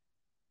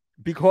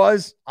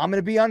because I'm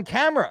going to be on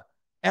camera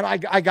and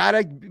I got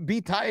to be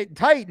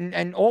tight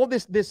and all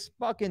this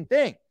fucking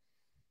thing.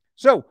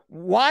 So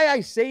why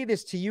I say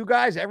this to you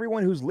guys,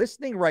 everyone who's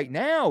listening right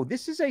now,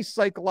 this is a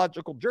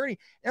psychological journey.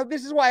 Now,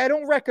 this is why I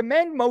don't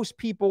recommend most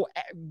people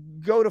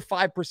go to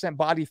 5%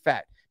 body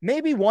fat.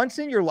 Maybe once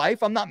in your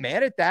life. I'm not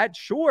mad at that.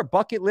 Sure,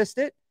 bucket list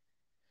it.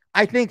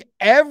 I think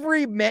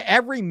every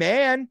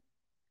man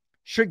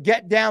should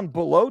get down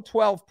below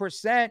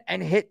 12%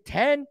 and hit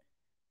 10,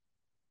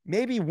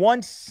 maybe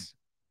once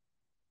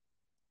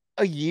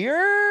a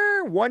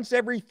year, once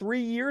every 3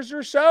 years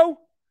or so.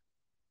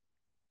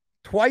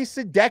 Twice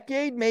a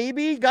decade,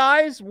 maybe,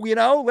 guys. You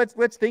know,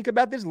 let's think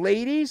about this.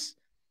 Ladies,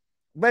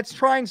 let's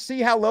try and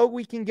see how low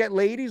we can get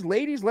ladies.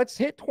 Ladies, let's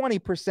hit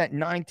 20%,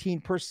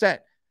 19%.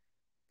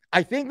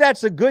 I think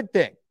that's a good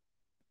thing.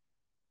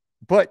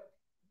 But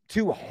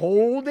to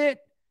hold it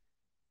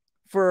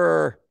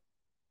for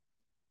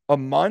a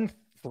month,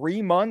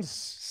 3 months,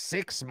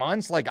 6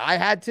 months, like I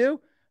had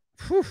to,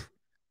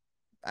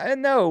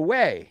 no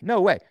way.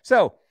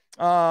 So,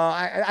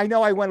 I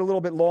know I went a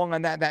little bit long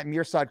on that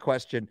Mirsad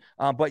question,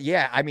 but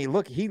yeah, I mean,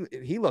 look, he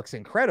looks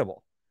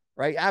incredible,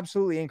 right?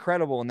 Absolutely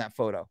incredible in that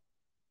photo,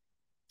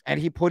 and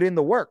he put in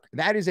the work.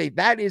 That is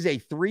a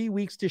 3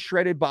 weeks to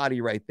shredded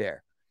body right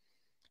there.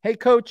 Hey,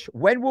 Coach,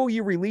 when will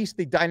you release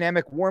the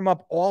dynamic warm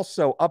up?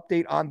 Also,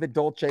 update on the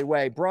Dolce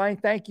way. Brian,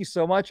 thank you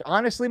so much.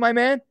 Honestly, my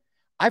man,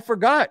 I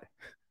forgot.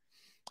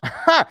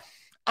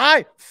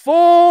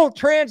 Full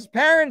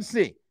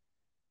transparency.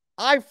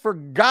 I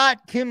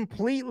forgot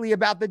completely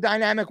about the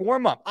dynamic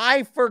warm-up.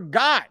 I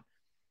forgot.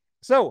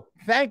 So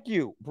thank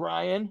you,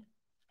 Brian.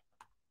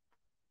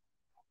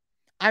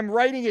 I'm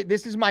writing it.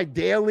 This is my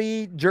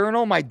daily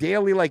journal, my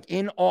daily like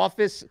in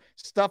office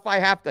stuff.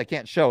 I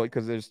can't show it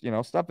because there's,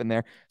 stuff in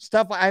there.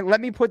 Let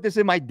me put this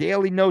in my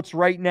daily notes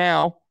right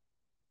now.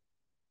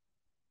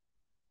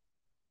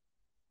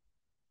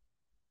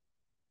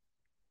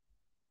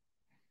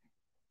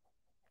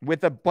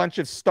 With a bunch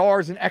of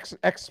stars and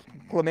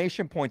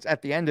exclamation points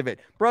at the end of it.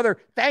 Brother,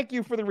 thank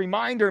you for the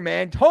reminder,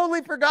 man.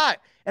 Totally forgot.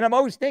 And I'm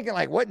always thinking,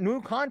 like, what new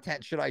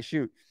content should I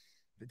shoot?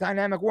 The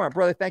Dynamic Warrant.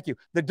 Brother, thank you.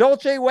 The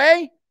Dolce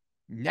Way,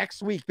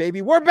 next week,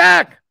 baby. We're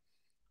back.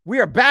 We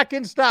are back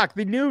in stock.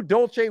 The new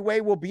Dolce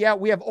Way will be out.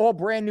 We have all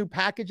brand new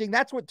packaging.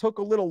 That's what took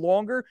a little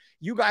longer.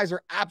 You guys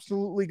are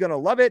absolutely going to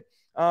love it.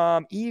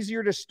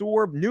 Easier to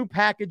store, new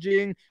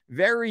packaging,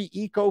 very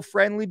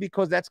eco-friendly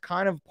because that's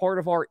kind of part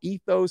of our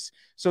ethos.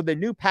 So the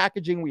new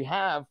packaging we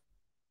have,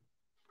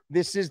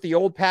 this is the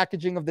old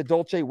packaging of the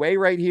Dolce Way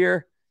right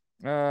here.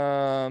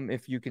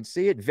 If you can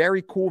see it,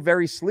 very cool,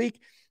 very sleek.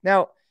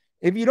 Now,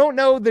 if you don't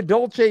know the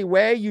Dolce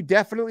Way, you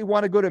definitely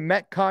want to go to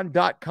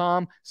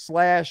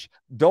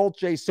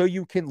metcon.com/Dolce so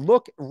you can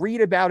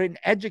read about it and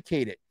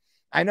educate it.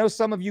 I know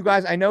some of you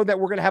guys, I know that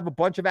we're going to have a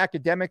bunch of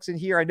academics in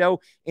here. I know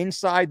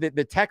inside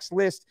the text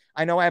list,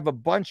 I know I have a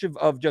bunch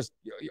of just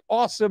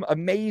awesome,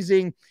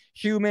 amazing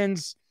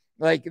humans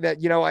like that,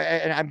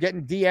 and I'm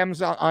getting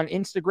DMs on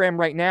Instagram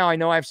right now. I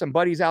know I have some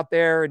buddies out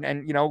there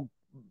and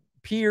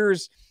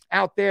peers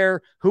out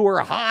there who are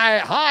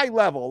high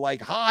level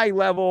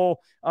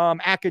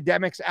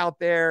academics out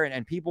there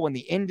and people in the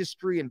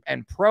industry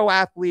and pro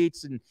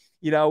athletes. And,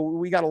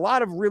 we got a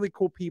lot of really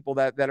cool people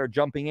that are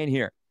jumping in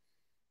here.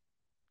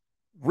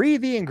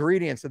 Read the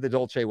ingredients of the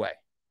Dolce Way.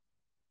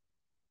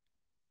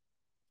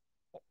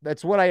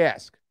 That's what I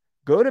ask.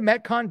 Go to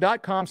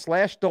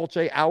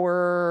metcon.com/Dolce,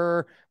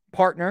 our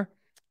partner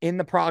in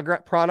the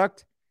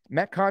product.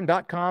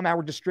 Metcon.com,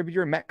 our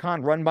distributor,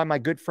 Metcon, run by my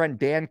good friend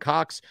Dan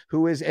Cox,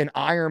 who is an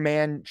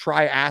Ironman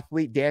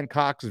triathlete. Dan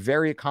Cox,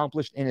 very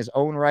accomplished in his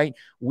own right.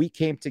 We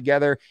came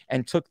together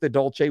and took the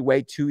Dolce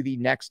Way to the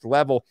next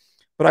level.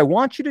 But I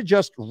want you to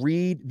just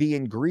read the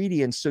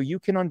ingredients so you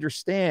can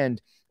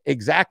understand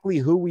exactly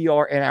who we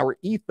are and our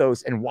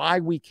ethos and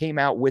why we came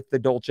out with the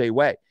Dolce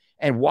Way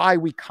and why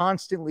we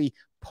constantly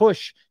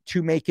push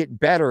to make it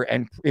better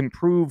and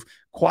improve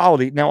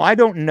quality. Now, I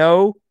don't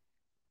know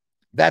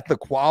that the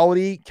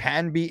quality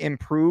can be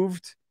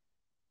improved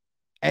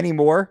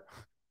anymore,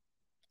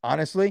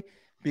 honestly,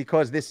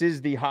 because this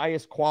is the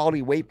highest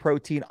quality whey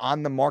protein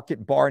on the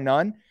market, bar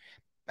none.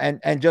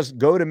 And just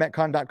go to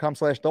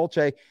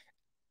metcon.com/Dolce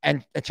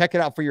and check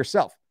it out for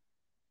yourself.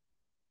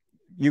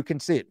 You can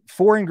see it.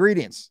 4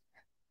 ingredients.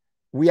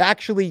 We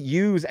actually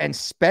use and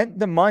spent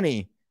the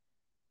money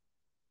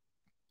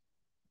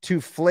to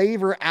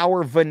flavor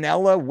our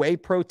vanilla whey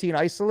protein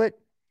isolate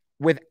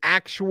with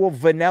actual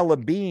vanilla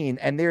bean.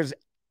 And there's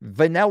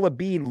vanilla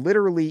bean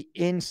literally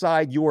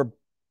inside your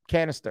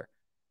canister.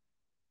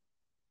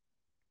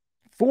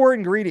 4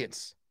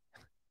 ingredients.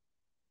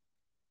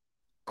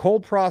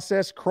 Cold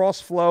processed,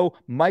 cross flow,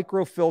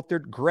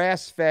 microfiltered,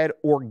 grass-fed,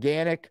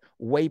 organic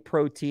whey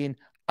protein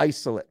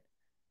isolate.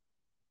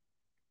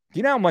 Do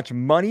you know how much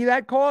money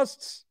that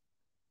costs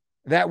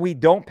that we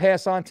don't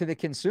pass on to the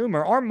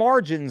consumer? Our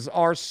margins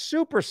are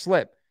super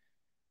slim.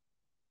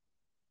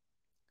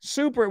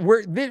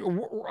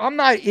 I'm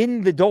not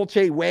in the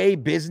Dolce Way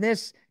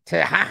business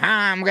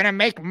I'm going to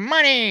make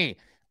money.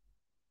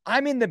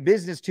 I'm in the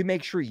business to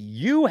make sure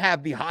you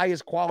have the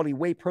highest quality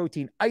whey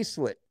protein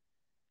isolate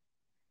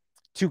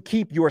to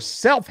keep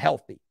yourself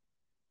healthy.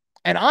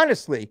 And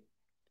honestly,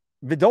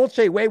 the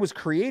Dolce Way was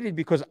created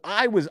because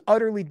I was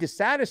utterly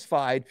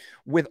dissatisfied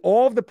with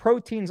all of the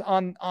proteins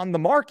on the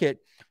market,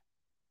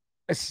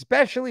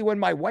 especially when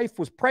my wife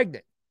was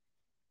pregnant.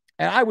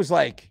 And I was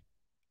like,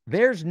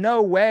 there's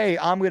no way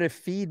I'm going to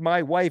feed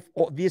my wife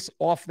this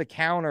off the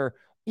counter.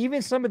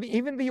 Even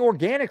the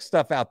organic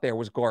stuff out there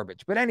was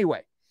garbage. But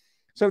anyway,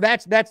 so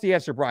that's the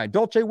answer, Brian.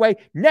 Dolce Way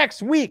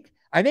next week.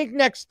 I think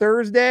next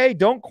Thursday.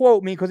 Don't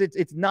quote me because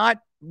it's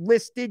not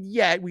listed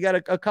yet. We got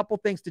a couple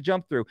things to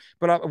jump through,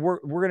 but we're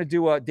going to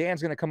do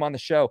Dan's going to come on the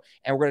show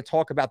and we're going to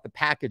talk about the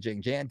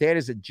packaging. Dan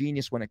is a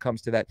genius when it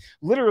comes to that.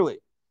 Literally,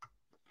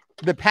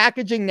 the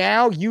packaging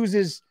now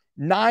uses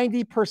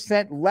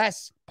 90%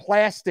 less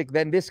plastic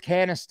than this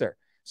canister.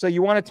 So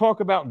you want to talk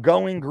about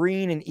going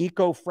green and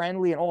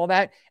eco-friendly and all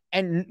that,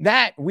 and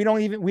that we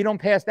don't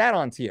pass that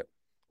on to you.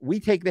 We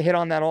take the hit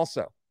on that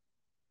also.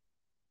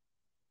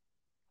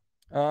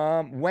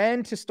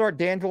 When to start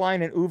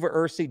dandelion and uva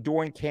ursi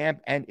during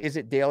camp, and is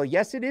it daily?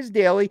 Yes, it is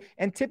daily,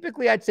 and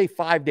typically I'd say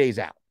 5 days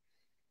out.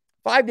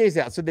 5 days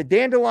out. So the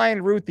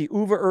dandelion root, the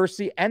uva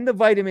ursi, and the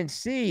vitamin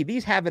C,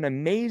 these have an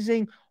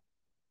amazing,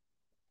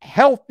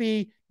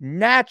 healthy,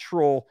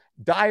 natural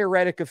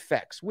diuretic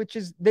effects, which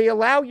is they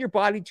allow your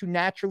body to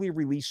naturally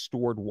release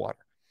stored water.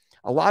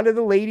 A lot of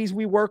the ladies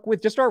we work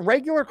with, just our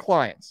regular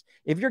clients,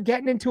 if you're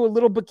getting into a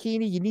little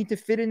bikini, you need to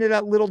fit into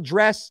that little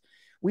dress.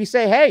 We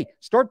say, hey,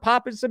 start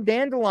popping some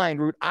dandelion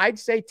root. I'd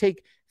say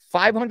take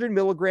 500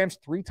 milligrams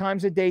 3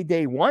 times a day,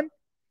 day 1.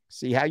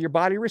 See how your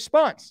body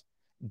responds.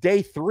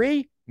 Day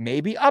 3,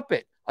 maybe up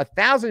it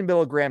 1,000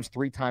 milligrams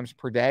 3 times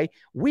per day.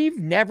 We've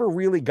never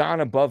really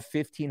gone above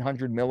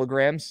 1,500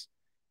 milligrams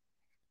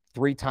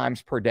 3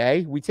 times per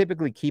day. We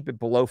typically keep it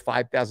below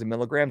 5,000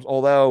 milligrams,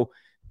 although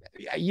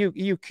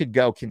you could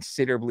go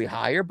considerably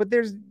higher, but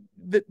there's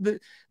the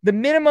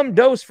minimum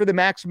dose for the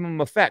maximum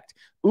effect.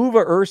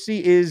 Uva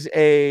ursi is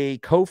a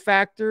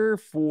cofactor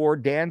for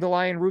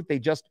dandelion root.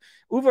 Uva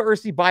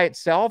ursi by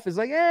itself is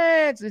like,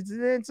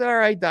 it's all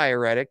right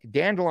diuretic.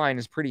 Dandelion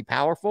is pretty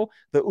powerful.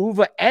 The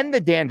uva and the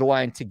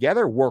dandelion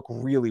together work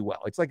really well.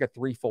 It's like a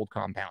threefold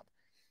compound.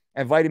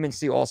 And vitamin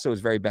C also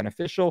is very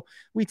beneficial.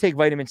 We take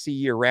vitamin C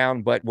year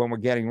round, but when we're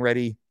getting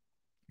ready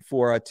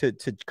for to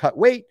cut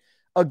weight,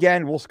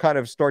 again, we'll kind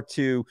of start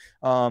to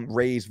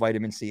raise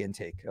vitamin C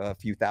intake, a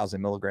few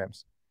thousand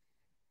milligrams.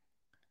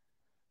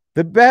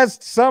 The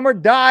best summer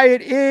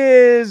diet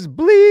is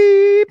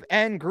bleep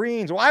and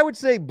greens. Well, I would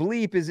say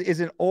bleep is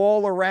an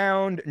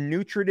all-around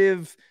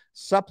nutritive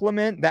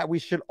supplement that we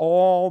should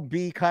all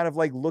be kind of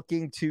like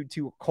looking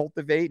to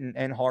cultivate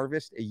and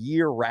harvest a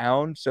year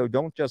round. So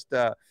don't just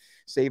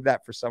save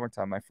that for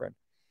summertime, my friend.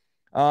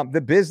 The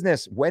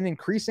business, when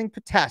increasing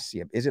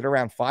potassium, is it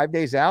around 5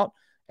 days out?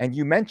 And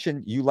you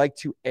mentioned you like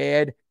to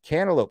add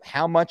cantaloupe.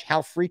 How much?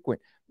 How frequent?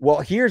 Well,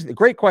 here's the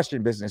great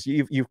question, business.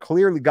 You've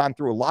clearly gone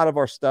through a lot of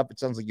our stuff. It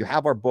sounds like you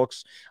have our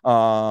books, a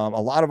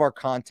lot of our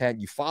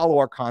content. You follow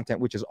our content,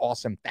 which is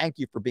awesome. Thank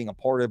you for being a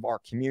part of our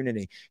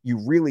community.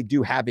 You really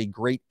do have a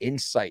great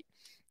insight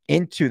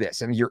into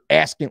this, and you're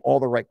asking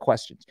all the right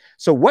questions.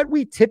 So what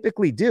we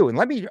typically do, and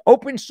let me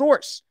open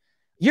source.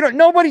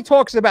 Nobody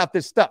talks about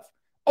this stuff.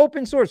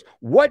 Open source.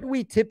 What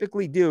we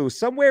typically do,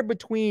 somewhere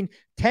between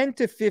 10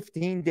 to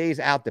 15 days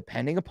out,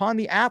 depending upon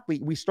the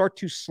athlete, we start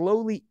to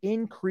slowly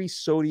increase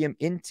sodium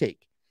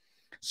intake.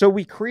 So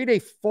we create a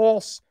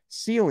false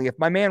ceiling. If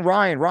my man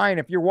Ryan,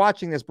 if you're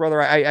watching this,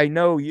 brother, I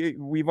know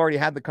we've already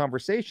had the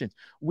conversations.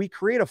 We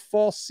create a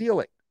false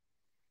ceiling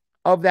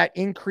of that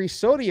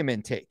increased sodium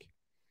intake.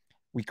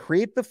 We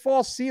create the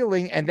false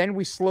ceiling, and then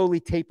we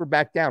slowly taper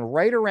back down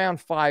right around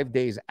 5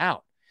 days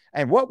out.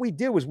 And what we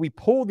do is we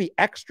pull the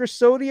extra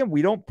sodium.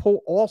 We don't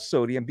pull all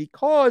sodium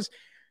because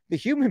the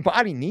human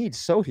body needs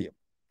sodium.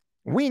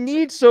 We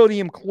need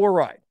sodium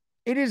chloride.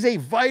 It is a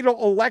vital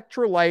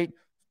electrolyte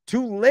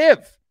to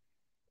live.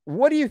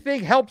 What do you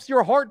think helps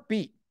your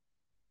heartbeat?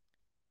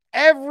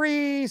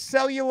 Every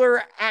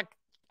cellular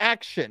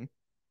action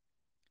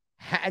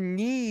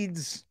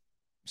needs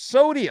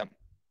sodium.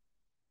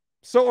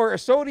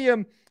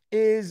 Sodium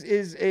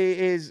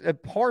is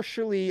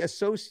partially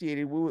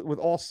associated with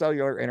all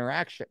cellular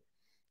interaction,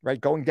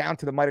 right? Going down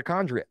to the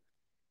mitochondria.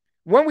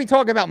 When we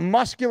talk about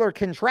muscular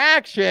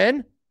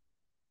contraction,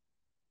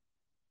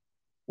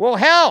 well,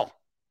 hell,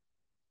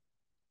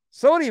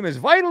 sodium is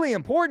vitally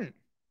important.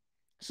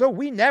 So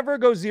we never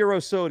go zero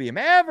sodium,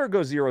 ever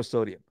go zero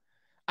sodium.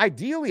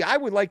 Ideally, I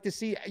would like to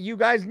see you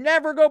guys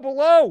never go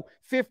below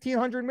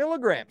 1,500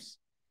 milligrams.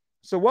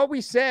 So what we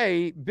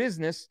say,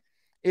 business,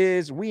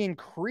 is we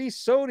increase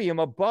sodium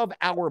above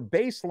our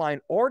baseline,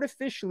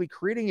 artificially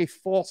creating a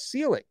false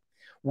ceiling.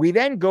 We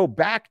then go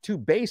back to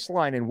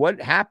baseline, and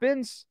what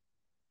happens?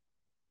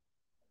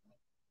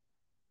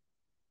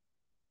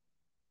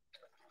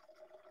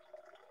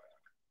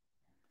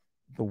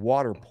 The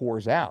water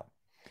pours out.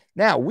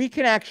 Now, we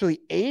can actually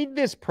aid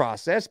this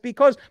process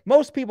because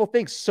most people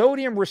think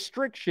sodium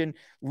restriction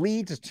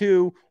leads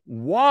to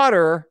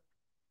water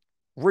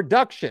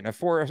reduction as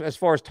far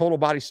as total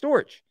body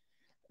storage.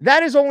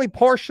 That is only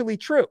partially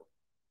true.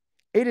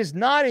 It is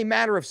not a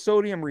matter of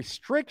sodium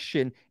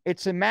restriction.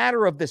 It's a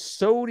matter of the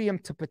sodium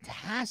to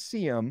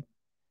potassium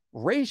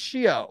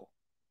ratio.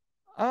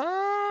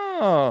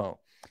 Oh,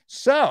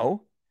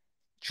 so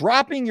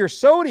dropping your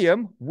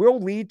sodium will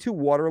lead to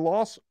water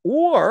loss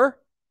or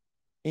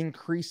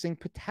increasing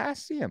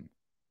potassium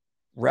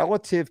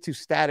relative to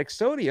static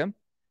sodium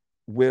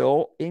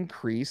will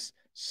increase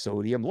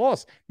sodium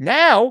loss.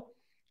 Now,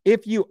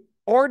 if you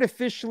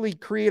artificially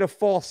create a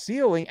false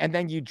ceiling and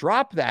then you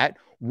drop that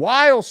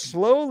while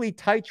slowly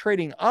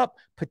titrating up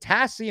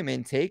potassium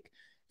intake,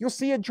 you'll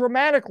see a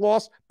dramatic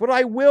loss. But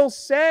I will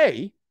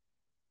say,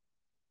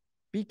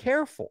 be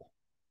careful.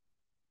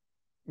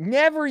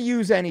 Never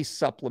use any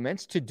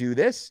supplements to do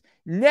this.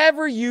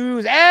 Never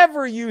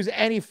ever use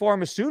any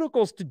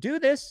pharmaceuticals to do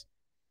this.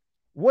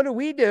 What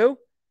do?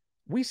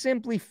 We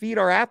simply feed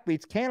our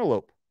athletes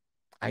cantaloupe.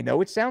 I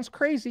know it sounds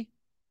crazy.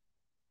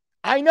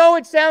 I know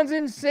it sounds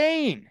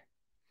insane.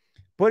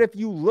 But if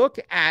you look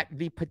at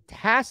the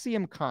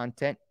potassium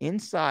content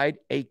inside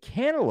a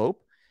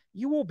cantaloupe,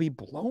 you will be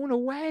blown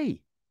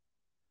away.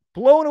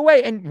 Blown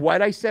away. And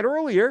what I said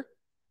earlier,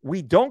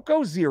 we don't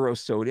go zero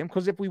sodium,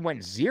 because if we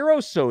went zero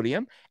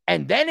sodium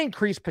and then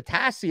increase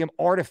potassium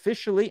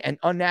artificially and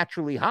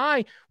unnaturally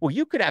high, well,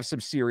 you could have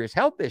some serious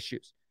health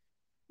issues.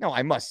 Now,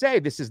 I must say,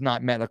 this is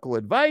not medical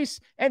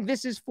advice, and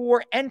this is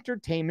for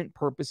entertainment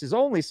purposes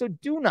only. So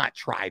do not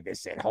try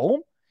this at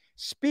home.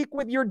 Speak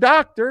with your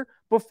doctor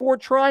before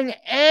trying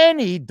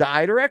any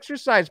diet or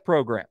exercise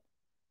program.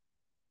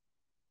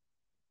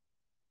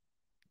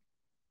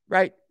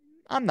 Right?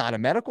 I'm not a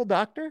medical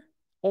doctor,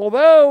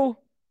 although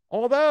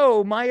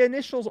Although my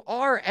initials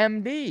are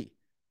MD.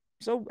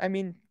 So, I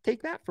mean,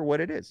 take that for what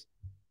it is.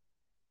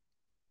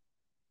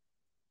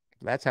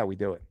 That's how we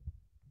do it.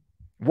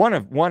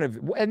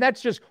 And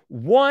that's just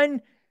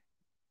one.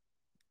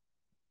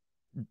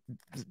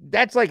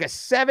 That's like a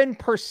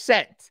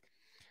 7%.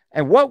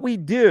 And what we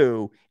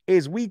do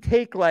is we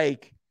take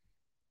like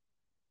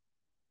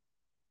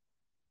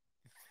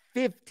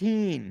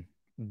 15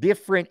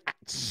 different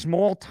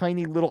small,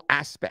 tiny little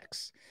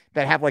aspects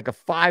that have like a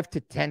 5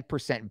 to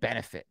 10%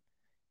 benefit.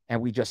 And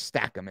we just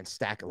stack them and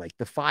stack it, like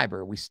the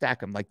fiber. We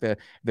stack them like the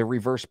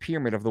reverse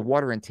pyramid of the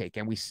water intake,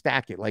 and we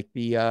stack it like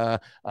the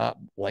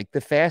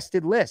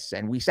fasted lists,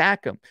 and we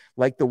stack them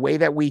like the way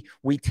that we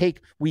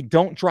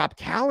don't drop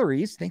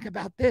calories. Think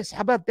about this.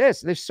 How about this?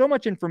 There's so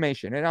much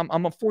information, and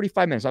I'm at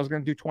 45 minutes. I was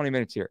going to do 20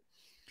 minutes here.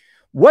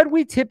 What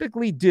we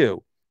typically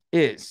do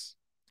is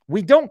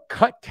we don't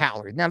cut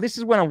calories. Now, this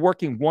is when I'm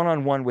working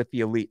one-on-one with the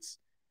elites.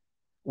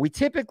 We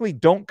typically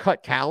don't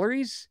cut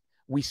calories.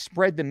 We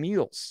spread the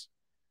meals.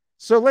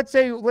 So let's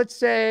say, what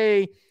was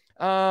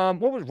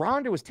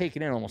Rhonda was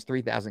taking in almost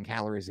 3,000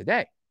 calories a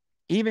day,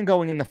 even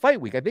going in the fight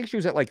week. I think she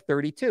was at like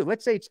 32.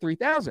 Let's say it's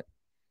 3,000.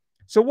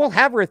 So we'll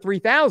have her at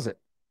 3,000.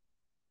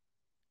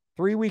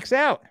 3 weeks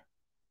out,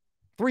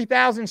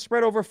 3,000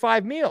 spread over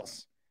 5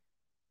 meals.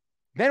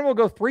 Then we'll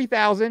go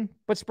 3,000,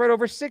 but spread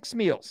over 6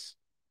 meals.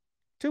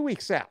 2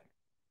 weeks out.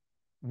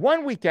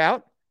 1 week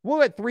out,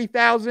 we'll at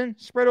 3,000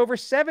 spread over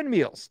 7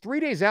 meals. 3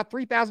 days out,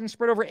 3,000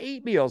 spread over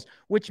 8 meals,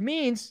 which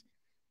means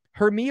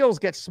her meals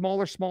get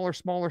smaller,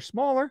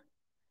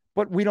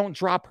 but we don't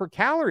drop her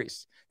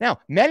calories.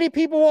 Now, many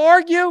people will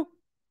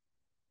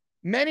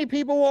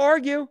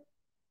argue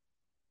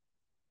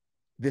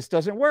this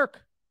doesn't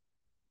work.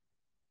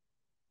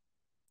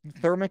 The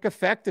thermic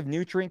effect of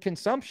nutrient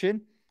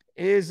consumption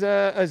is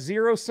a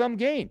zero-sum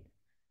game.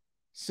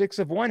 6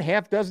 of one,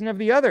 half dozen of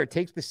the other. It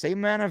takes the same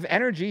amount of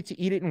energy to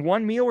eat it in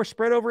 1 meal or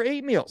spread over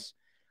 8 meals.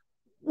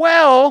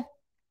 Well,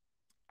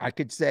 I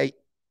could say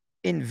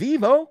in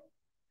vivo,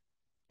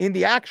 in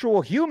the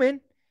actual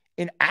human,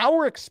 in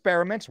our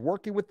experiments,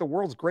 working with the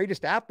world's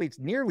greatest athletes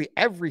nearly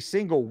every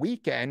single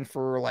weekend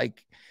for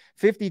like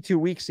 52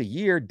 weeks a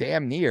year,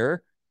 damn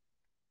near,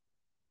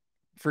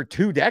 for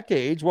 2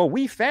 decades, well,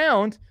 we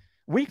found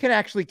we can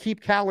actually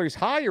keep calories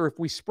higher if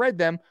we spread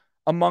them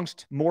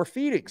amongst more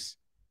feedings.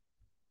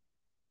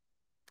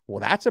 Well,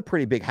 that's a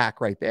pretty big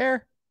hack right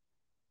there.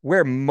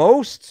 Where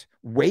most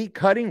weight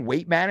cutting,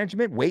 weight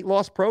management, weight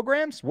loss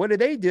programs, what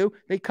do?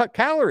 They cut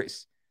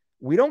calories.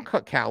 We don't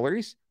cut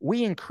calories.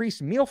 We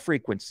increase meal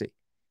frequency.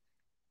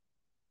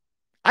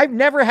 I've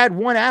never had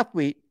one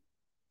athlete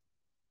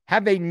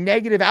have a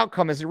negative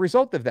outcome as a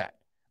result of that.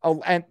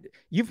 Oh, and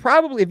you've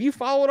probably, if you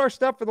followed our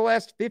stuff for the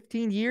last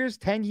 15 years,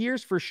 10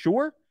 years for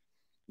sure,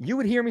 you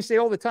would hear me say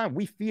all the time,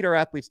 we feed our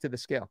athletes to the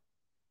scale.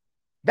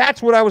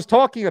 That's what I was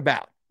talking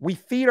about. We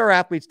feed our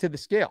athletes to the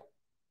scale.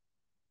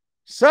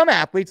 Some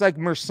athletes like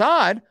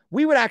Mersad,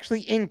 we would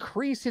actually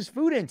increase his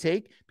food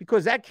intake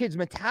because that kid's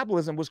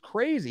metabolism was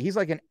crazy. He's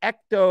like an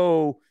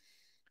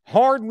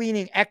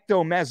hard-leaning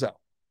ecto-meso.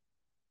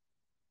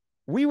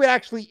 We would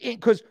actually,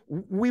 because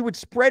we would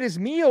spread his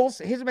meals,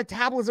 his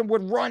metabolism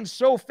would run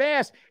so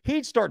fast,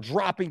 he'd start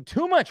dropping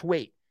too much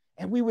weight,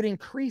 and we would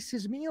increase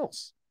his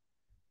meals.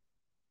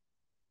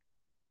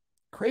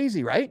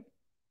 Crazy, right?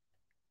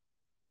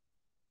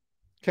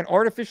 Can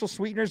artificial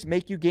sweeteners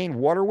make you gain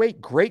water weight?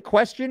 Great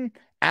question,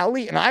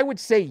 Ali. And I would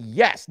say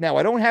yes. Now,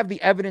 I don't have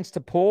the evidence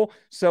to pull,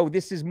 so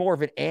this is more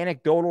of an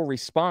anecdotal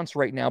response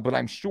right now, but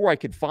I'm sure I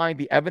could find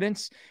the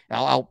evidence.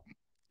 I'll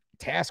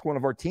task one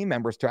of our team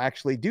members to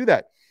actually do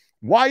that.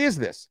 Why is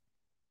this?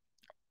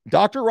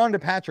 Dr. Rhonda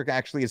Patrick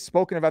actually has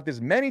spoken about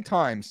this many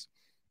times,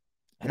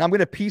 and I'm going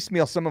to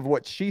piecemeal some of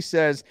what she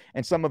says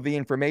and some of the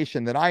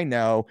information that I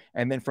know,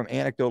 and then from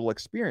anecdotal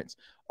experience.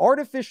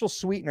 Artificial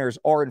sweeteners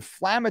are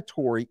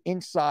inflammatory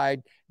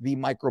inside the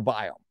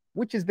microbiome,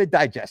 which is the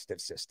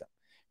digestive system,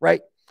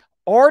 right?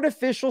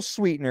 Artificial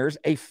sweeteners,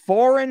 a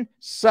foreign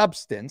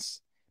substance,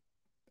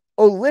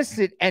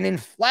 elicit an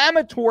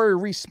inflammatory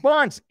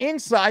response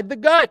inside the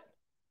gut.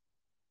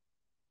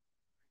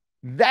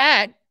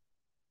 That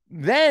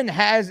then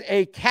has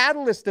a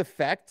catalyst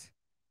effect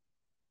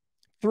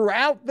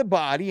throughout the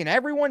body, and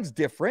everyone's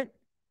different,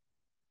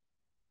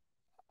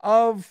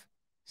 of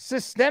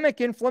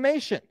systemic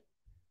inflammation,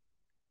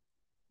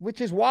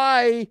 which is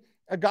why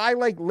a guy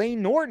like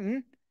Lane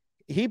Norton,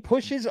 he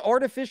pushes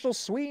artificial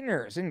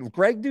sweeteners, and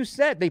Greg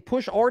Doucette, they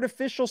push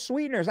artificial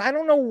sweeteners. I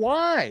don't know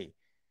why.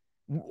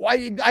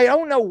 I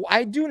don't know.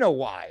 I do know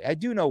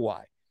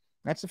why.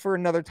 That's for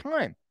another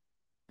time.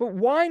 But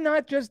why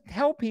not just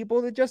tell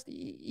people to just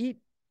eat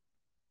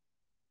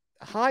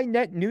high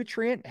net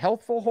nutrient,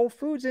 healthful whole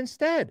foods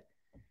instead?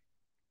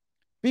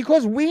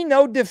 Because we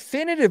know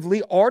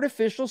definitively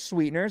artificial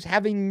sweeteners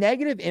have a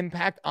negative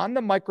impact on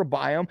the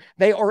microbiome.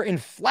 They are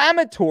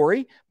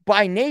inflammatory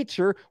by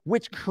nature,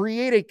 which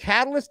create a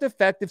catalyst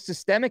effect of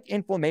systemic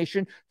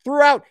inflammation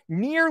throughout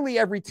nearly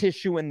every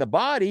tissue in the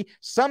body,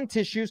 some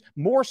tissues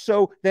more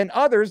so than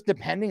others,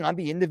 depending on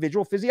the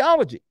individual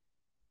physiology.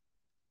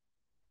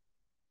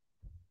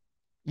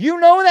 You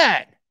know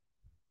that,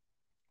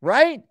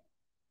 right?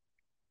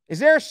 Is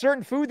there a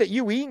certain food that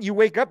you eat and you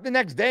wake up the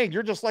next day and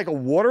you're just like a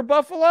water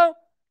buffalo?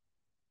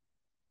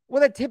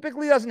 Well, that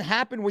typically doesn't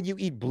happen when you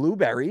eat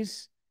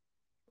blueberries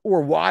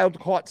or wild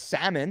caught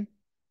salmon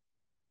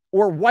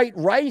or white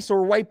rice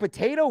or white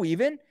potato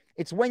even.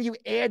 It's when you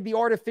add the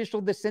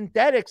artificial, the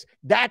synthetics,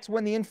 that's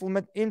when the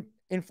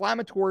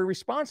inflammatory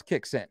response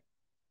kicks in.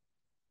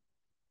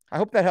 I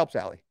hope that helps,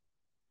 Allie.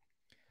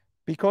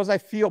 Because I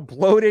feel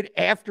bloated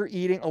after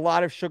eating a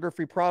lot of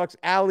sugar-free products.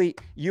 Allie,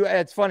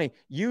 it's funny.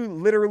 You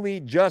literally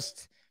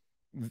just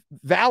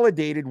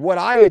validated what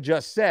I had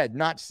just said,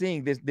 not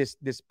seeing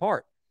this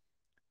part.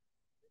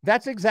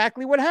 That's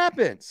exactly what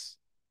happens.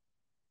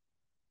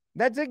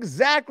 That's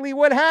exactly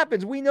what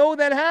happens. We know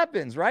that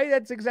happens, right?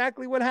 That's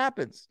exactly what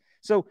happens.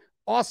 So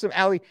awesome,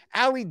 Allie.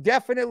 Allie,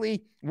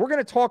 definitely, we're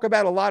going to talk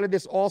about a lot of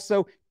this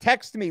also.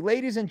 Text me,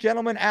 ladies and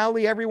gentlemen,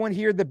 Allie, everyone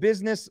here, the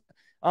business,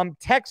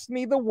 text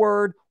me the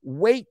word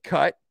weight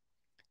cut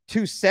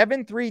to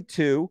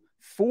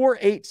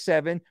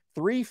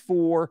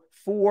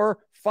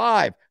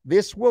 732-487-3445.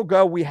 This will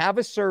go, we have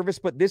a service,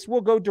 but this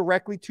will go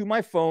directly to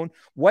my phone.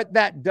 What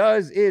that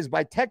does is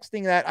by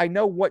texting that, I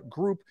know what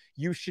group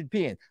you should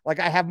be in. Like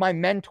I have my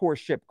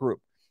mentorship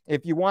group.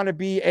 If you want to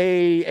be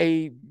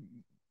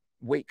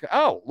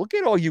oh, look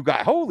at all you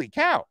got. Holy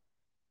cow.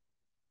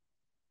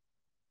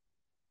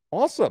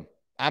 Awesome.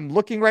 I'm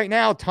looking right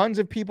now, tons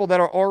of people that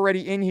are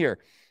already in here.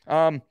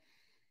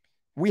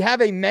 We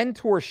have a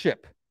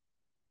mentorship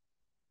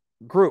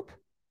group.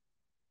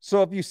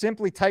 So if you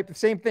simply type the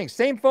same thing,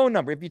 same phone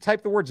number, if you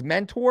type the words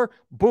mentor,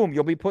 boom,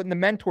 you'll be put in the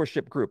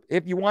mentorship group.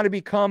 If you want to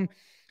become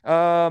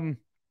a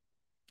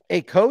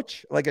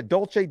coach, like a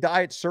Dolce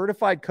Diet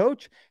certified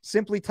coach,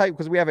 simply type,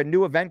 because we have a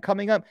new event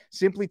coming up,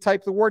 simply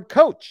type the word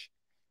coach,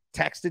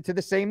 text it to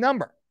the same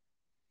number.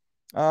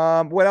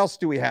 What else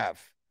do we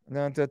have?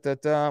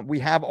 We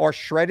have our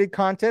shredded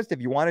contest.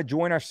 If you want to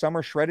join our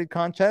summer shredded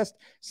contest,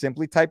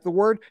 simply type the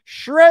word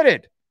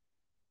shredded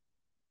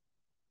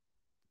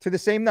to the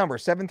same number,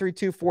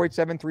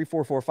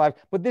 732-487-3445.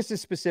 But this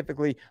is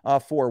specifically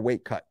for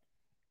weight cut.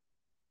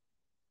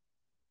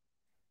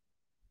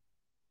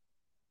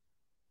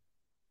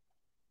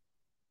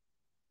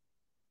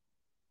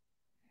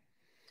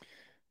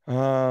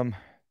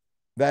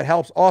 That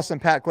helps. Awesome,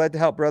 Pat. Glad to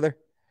help, brother.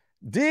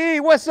 D,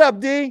 what's up,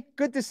 D?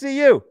 Good to see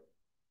you.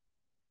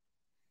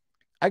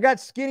 I got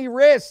skinny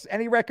wrists.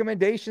 Any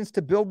recommendations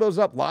to build those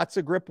up? Lots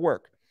of grip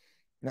work.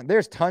 Now,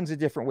 there's tons of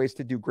different ways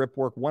to do grip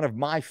work. One of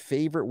my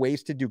favorite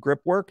ways to do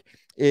grip work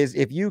is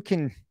if you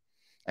can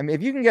get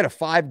a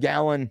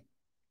 5-gallon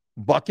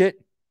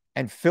bucket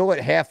and fill it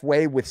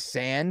halfway with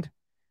sand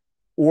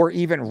or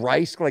even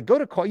rice, like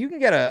you can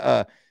get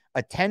a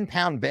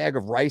 10-pound bag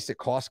of rice at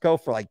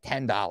Costco for like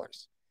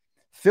 $10.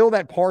 Fill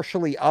that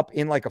partially up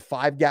in like a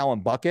 5-gallon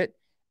bucket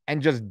and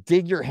just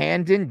dig your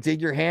hand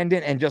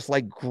in and just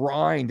like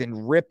grind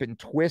and rip and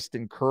twist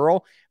and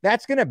curl.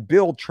 That's going to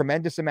build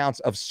tremendous amounts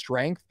of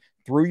strength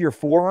through your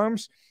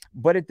forearms.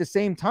 But at the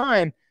same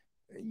time,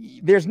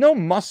 there's no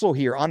muscle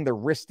here on the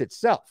wrist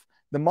itself.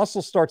 The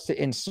muscle starts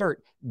to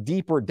insert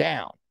deeper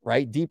down,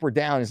 right? Deeper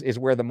down is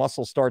where the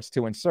muscle starts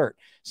to insert.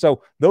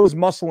 So those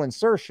muscle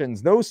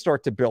insertions, those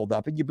start to build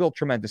up and you build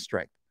tremendous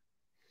strength.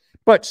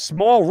 But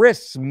small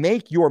wrists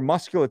make your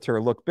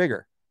musculature look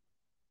bigger.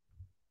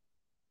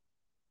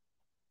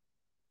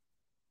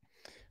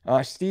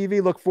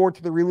 Stevie, look forward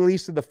to the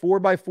release of the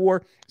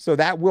 4x4. So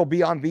that will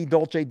be on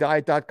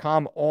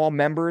thedolcediet.com. All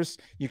members,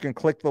 you can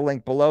click the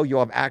link below. You'll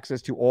have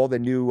access to all the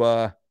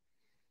new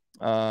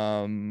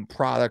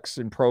products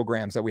and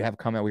programs that we have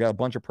coming out. We got a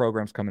bunch of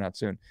programs coming out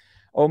soon.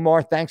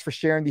 Omar, thanks for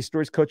sharing these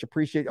stories, Coach.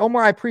 Appreciate it.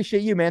 Omar, I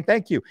appreciate you, man.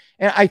 Thank you.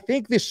 And I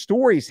think these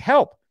stories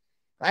help.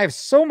 I have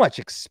so much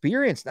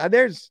experience. Now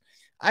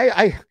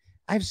I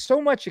have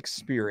so much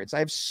experience. I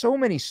have so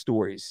many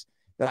stories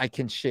that I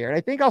can share. And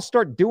I think I'll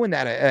start doing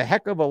that a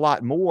heck of a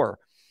lot more,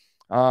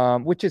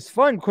 which is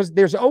fun because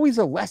there's always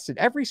a lesson.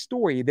 Every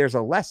story, there's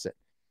a lesson,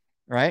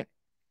 right?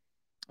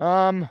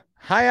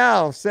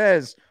 Hayal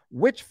says,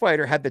 which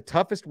fighter had the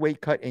toughest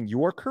weight cut in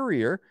your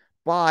career?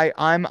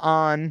 I'm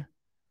on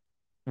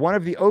one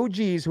of the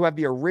OGs who have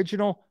the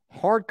original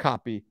hard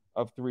copy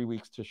of 3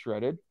 Weeks to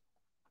Shredded.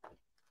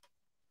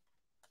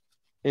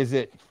 Is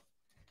it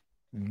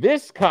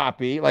this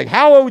copy? Like,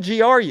 how OG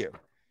are you?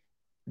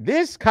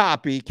 This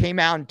copy came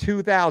out in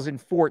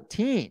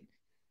 2014,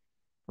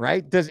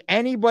 right? Does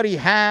anybody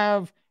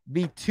have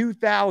the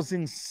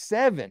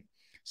 2007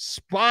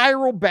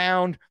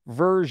 spiral-bound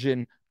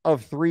version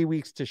of 3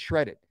 Weeks to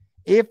Shredded?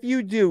 If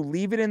you do,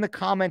 leave it in the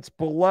comments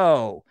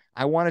below.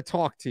 I want to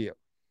talk to you.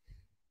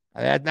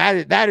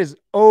 That is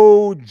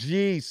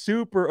OG,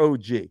 super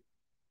OG.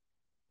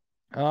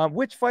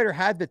 Which fighter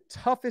had the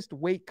toughest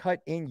weight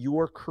cut in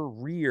your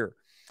career?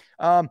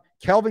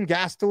 Kelvin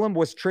Gastelum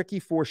was tricky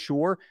for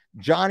sure.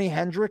 Johnny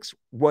Hendricks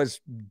was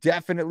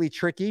definitely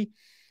tricky.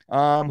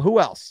 Who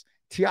else?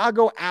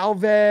 Thiago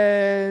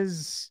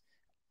Alves.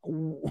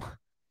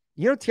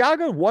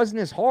 Thiago wasn't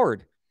as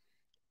hard.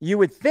 You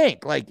would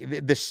think, like,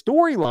 the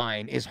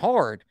storyline is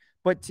hard,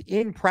 But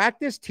in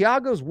practice,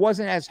 Thiago's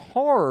wasn't as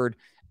hard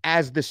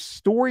as the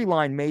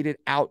storyline made it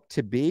out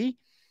to be.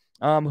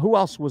 Who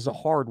else was a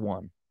hard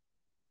one?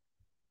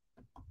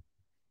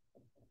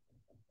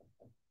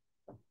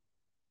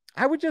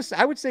 I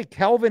would say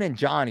Kelvin and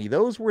Johnny.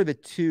 Those were the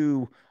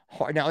two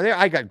hard. Now there,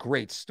 I got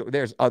great.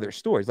 There's other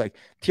stories like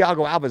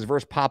Thiago Alves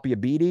versus Papi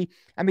Abidi.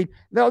 I mean,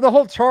 the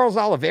whole Charles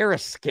Oliveira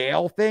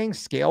scale thing,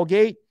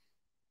 Scalegate.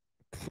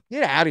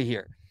 Get out of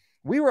here.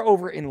 We were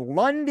over in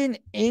London,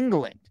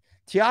 England.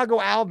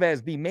 Thiago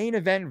Alves, the main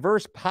event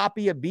versus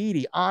Papi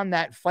Abidi on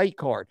that fight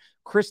card.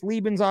 Chris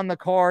Lieben's on the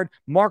card.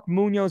 Mark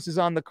Munoz is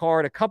on the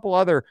card. A couple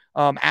other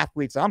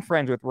athletes I'm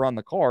friends with were on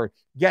the card.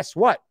 Guess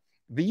what?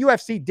 The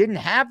UFC didn't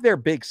have their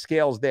big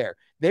scales there.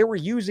 They were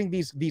using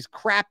these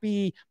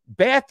crappy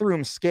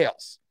bathroom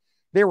scales.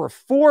 There were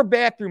 4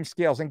 bathroom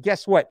scales. And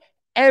guess what?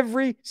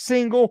 Every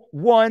single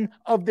one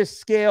of the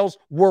scales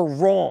were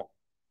wrong.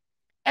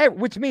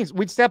 Which means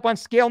we'd step on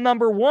scale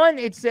number 1,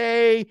 it'd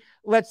say,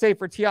 let's say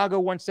for Thiago,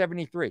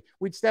 173.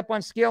 We'd step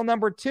on scale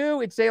number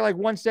 2, it'd say like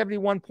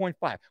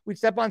 171.5. We'd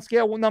step on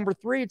scale number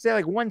 3, it'd say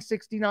like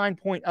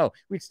 169.0.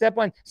 We'd step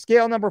on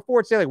scale number 4,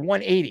 it'd say like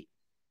 180.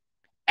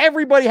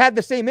 Everybody had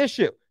the same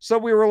issue. So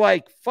we were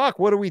like, fuck,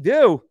 what do we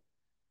do?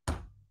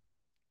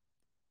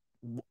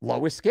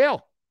 Lowest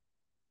scale,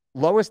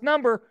 lowest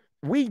number.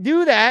 We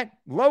do that.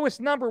 Lowest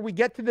number, we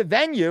get to the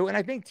venue. And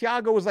I think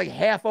Thiago was like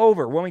half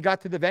over when we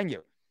got to the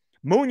venue.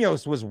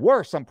 Munoz was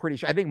worse, I'm pretty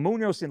sure. I think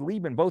Munoz and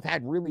Lieben both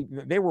had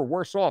they were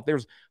worse off. There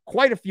was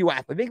quite a few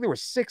athletes. I think there were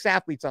 6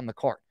 athletes on the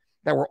card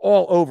that were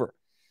all over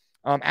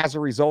as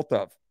a result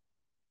of.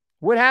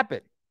 What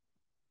happened?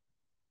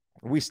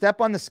 We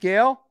step on the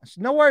scale. I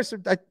said, no worries.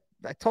 I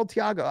told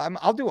Thiago,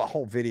 I'll do a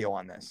whole video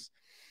on this.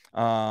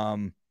 I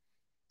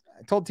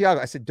told Thiago,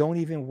 I said, don't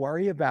even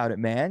worry about it,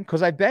 man,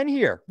 because I've been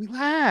here.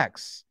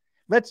 Relax.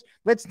 Let's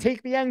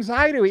take the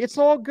anxiety. It's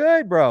all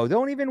good, bro.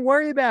 Don't even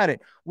worry about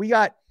it. We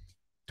got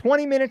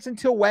 20 minutes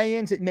until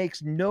weigh-ins. It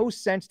makes no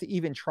sense to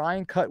even try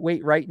and cut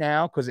weight right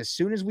now because as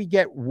soon as we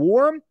get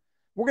warm,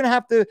 we're going to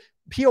have to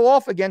peel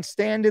off again,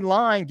 stand in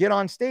line, get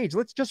on stage.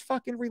 Let's just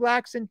fucking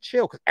relax and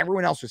chill because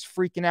everyone else was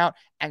freaking out,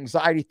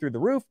 anxiety through the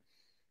roof.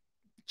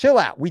 Chill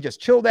out. We just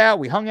chilled out.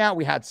 We hung out.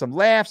 We had some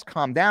laughs,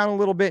 calmed down a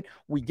little bit.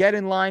 We get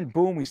in line.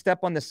 Boom. We step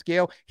on the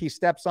scale. He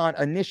steps on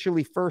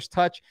initially first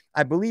touch.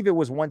 I believe it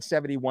was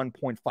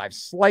 171.5,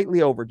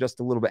 slightly over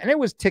just a little bit. And it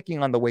was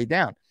ticking on the way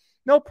down.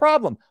 No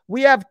problem.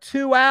 We have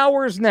 2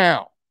 hours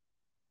now.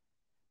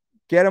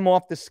 Get him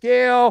off the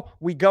scale.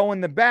 We go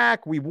in the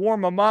back. We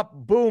warm him up.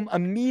 Boom.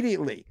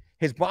 Immediately,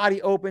 his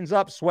body opens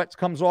up. Sweat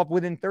comes off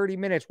within 30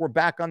 minutes. We're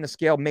back on the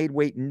scale. Made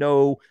weight.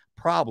 No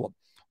problem.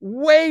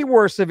 Way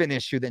worse of an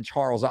issue than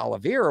Charles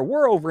Oliveira.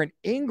 We're over in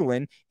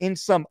England in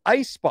some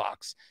ice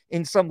box,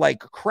 in some like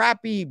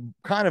crappy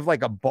kind of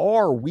like a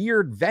bar,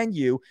 weird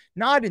venue,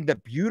 not in the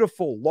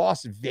beautiful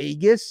Las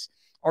Vegas.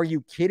 Are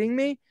you kidding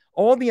me?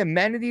 All the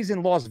amenities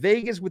in Las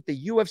Vegas with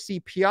the UFC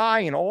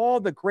PI and all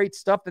the great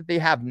stuff that they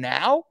have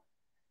now.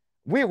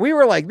 We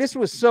were like, this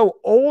was so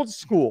old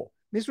school.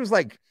 This was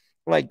like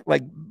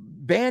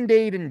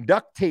Band-Aid and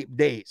duct tape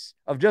days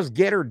of just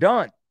get her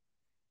done.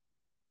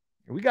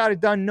 We got it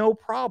done, no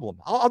problem.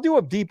 I'll do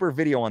a deeper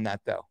video on that,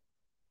 though.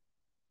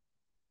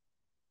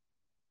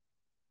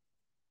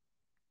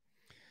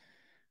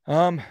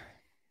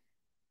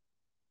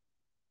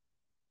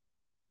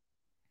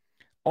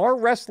 Are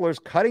wrestlers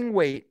cutting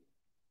weight,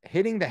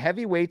 hitting the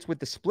heavy weights with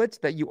the splits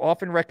that you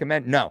often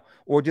recommend? No.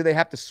 Or do they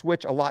have to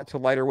switch a lot to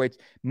lighter weights?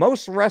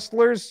 Most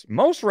wrestlers,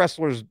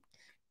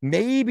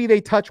 maybe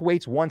they touch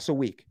weights once a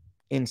week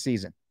in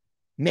season.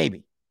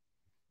 Maybe.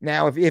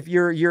 Now, if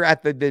you're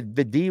at the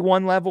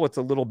D1 level, it's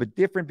a little bit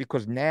different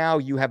because now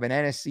you have an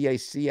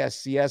NSCA,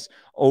 CS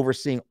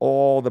overseeing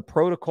all the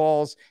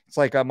protocols. It's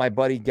like my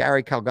buddy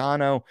Gary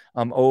Calgano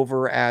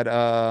over at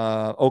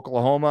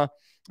Oklahoma.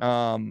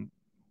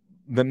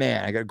 The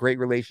man, I got a great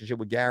relationship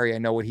with Gary. I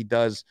know what he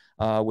does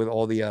with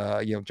all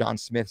the John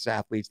Smith's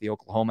athletes, the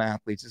Oklahoma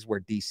athletes. This is where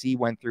DC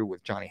went through,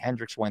 with Johnny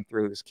Hendricks went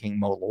through, this King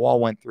Mo Lawal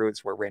went through.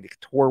 It's where Randy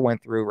Couture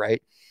went through,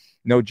 right?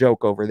 No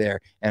joke over there.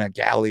 And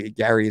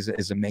Gary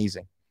is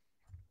amazing.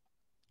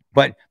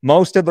 But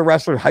most of the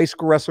wrestlers, high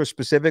school wrestlers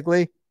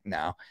specifically,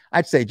 no.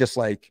 I'd say just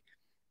like,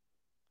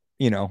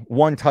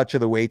 one touch of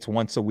the weights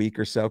once a week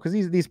or so, because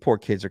these poor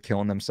kids are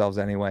killing themselves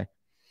anyway.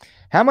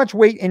 How much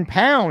weight in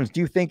pounds do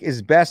you think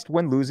is best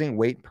when losing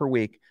weight per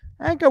week?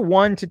 I think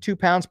 1 to 2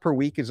 pounds per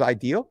week is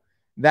ideal.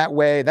 That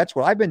way, that's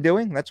what I've been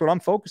doing. That's what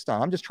I'm focused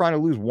on. I'm just trying to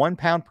lose 1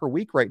 pound per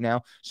week right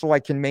now so I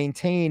can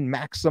maintain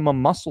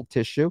maximum muscle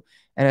tissue.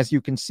 And as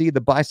you can see,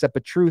 the bicep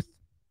of truth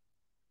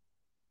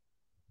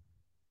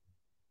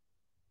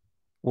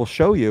will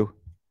show you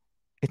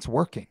it's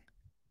working.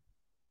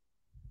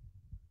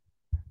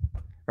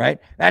 Right?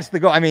 That's the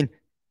goal. I mean,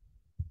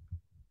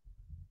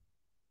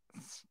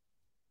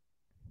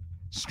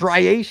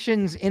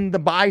 striations in the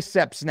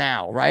biceps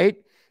now, right?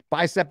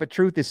 Bicep of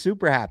truth is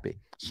super happy.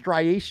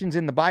 Striations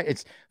in the bicep.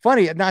 It's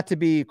funny, not to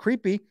be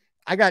creepy.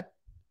 I got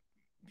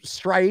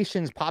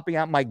striations popping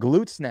out my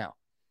glutes now.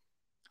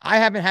 I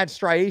haven't had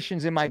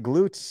striations in my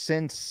glutes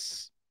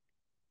since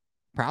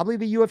probably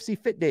the UFC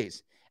Fit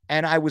days.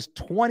 And I was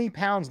 20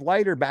 pounds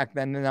lighter back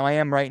then than I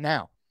am right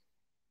now.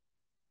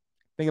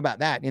 Think about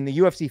that. In the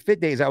UFC Fit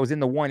days, I was in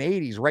the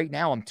 180s. Right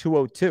now, I'm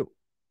 202.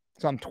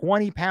 So I'm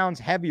 20 pounds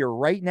heavier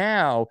right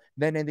now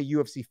than in the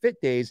UFC Fit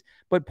days.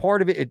 But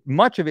part of it,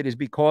 much of it is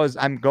because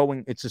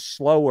it's a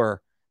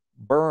slower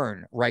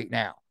burn right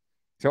now.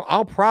 So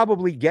I'll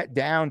probably get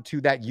down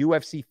to that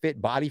UFC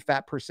Fit body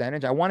fat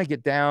percentage. I want to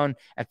get down.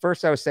 At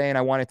first, I was saying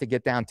I wanted to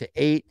get down to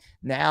 8.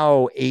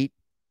 Now 8.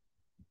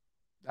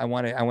 I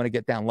want to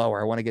get down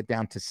lower. I want to get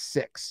down to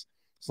 6.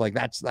 So like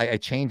I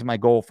changed my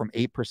goal from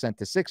 8%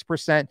 to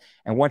 6%.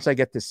 And once I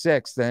get to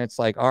 6, then it's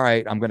like, all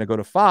right, I'm going to go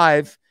to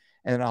 5,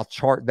 and then I'll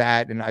chart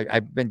that. And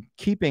I've been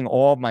keeping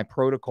all of my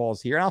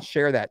protocols here. And I'll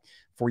share that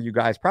for you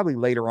guys probably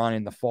later on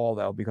in the fall,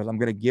 though, because I'm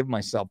going to give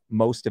myself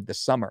most of the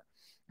summer.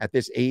 At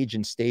this age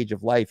and stage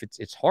of life,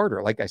 it's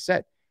harder. Like I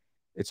said,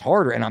 it's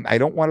harder. And I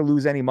don't want to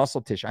lose any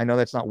muscle tissue. I know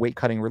that's not weight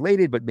cutting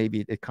related, but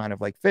maybe it kind of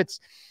like fits.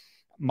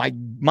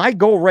 My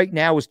goal right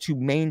now is to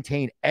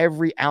maintain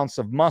every ounce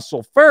of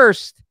muscle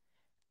first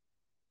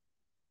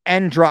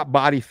and drop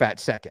body fat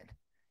second.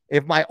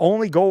 If my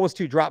only goal was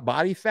to drop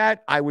body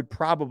fat, I would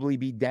probably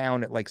be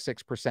down at like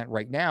 6%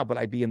 right now, but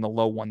I'd be in the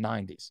low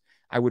 190s.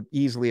 I would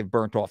easily have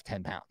burnt off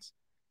 10 pounds.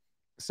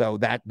 So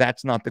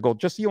that's not the goal,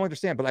 just so you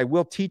understand. But I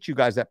will teach you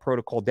guys that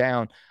protocol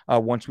down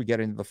once we get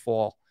into the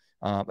fall,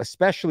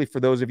 especially for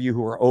those of you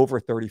who are over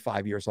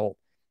 35 years old.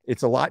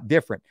 It's a lot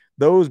different.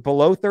 Those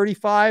below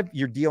 35,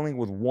 you're dealing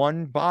with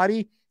one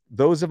body.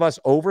 Those of us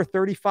over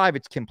 35,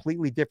 it's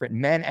completely different,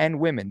 men and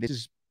women. This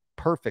is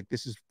perfect.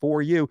 This is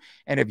for you.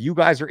 And if you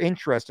guys are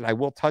interested, I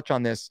will touch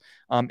on this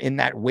in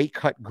that weight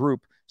cut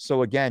group.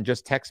 So again,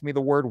 just text me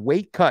the word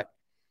weight cut.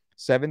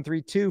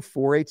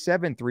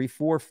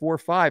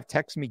 732-487-3445.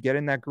 Text me, get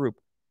in that group.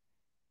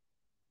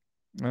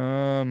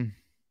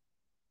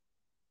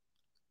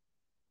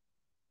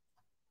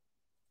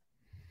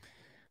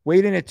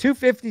 Weighed in at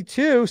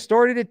 252,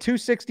 started at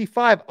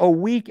 265, a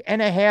week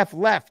and a half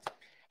left.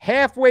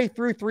 Halfway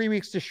through 3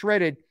 weeks to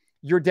shredded,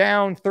 you're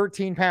down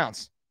 13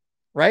 pounds,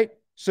 right?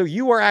 So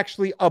you are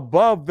actually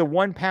above the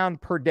 1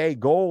 pound per day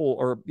goal,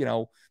 or,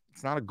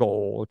 it's not a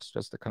goal. It's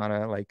just a kind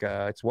of like,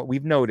 it's what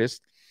we've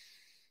noticed.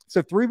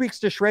 So 3 weeks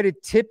to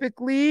shredded,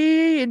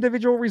 typically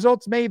individual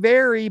results may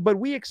vary, but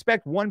we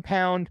expect 1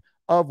 pound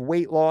of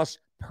weight loss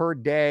per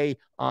day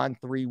on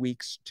 3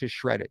 weeks to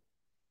shredded,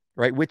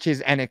 right? Which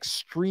is an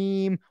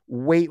extreme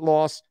weight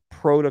loss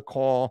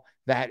protocol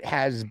that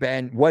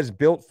was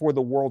built for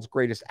the world's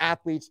greatest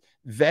athletes,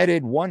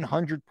 vetted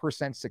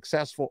 100%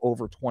 successful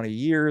over 20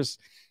 years.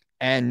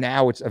 And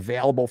now it's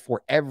available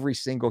for every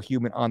single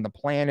human on the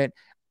planet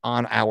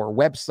on our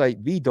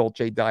website,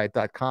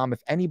 thedolcediet.com.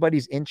 If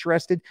anybody's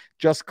interested,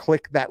 just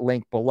click that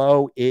link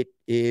below. It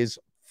is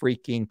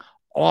freaking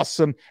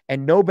awesome.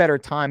 And no better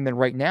time than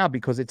right now,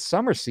 because it's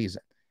summer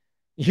season.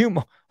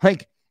 The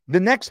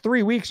next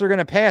 3 weeks are going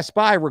to pass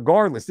by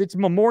regardless. It's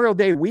Memorial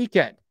Day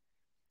weekend.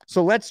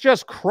 So let's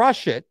just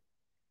crush it.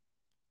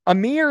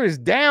 Amir is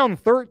down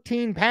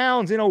 13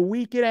 pounds in a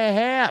week and a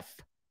half.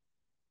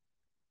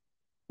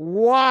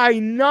 Why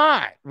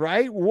not,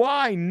 right?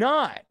 Why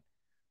not?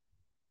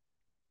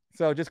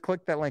 So just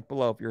click that link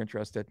below if you're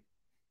interested.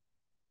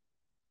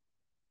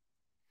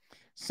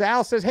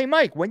 Sal says, hey,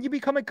 Mike, when you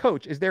become a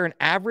coach, is there an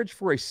average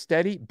for a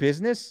steady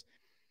business?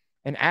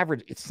 An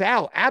average?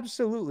 Sal,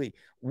 absolutely.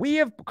 We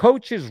have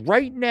coaches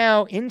right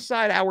now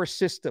inside our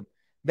system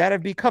that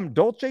have become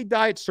Dolce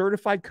Diet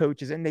certified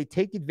coaches, and they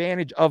take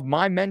advantage of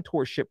my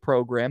mentorship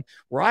program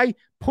where I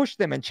push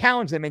them and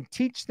challenge them and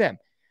teach them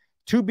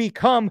to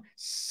become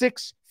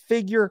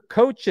six-figure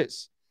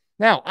coaches.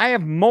 Now, I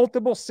have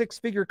multiple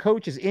six-figure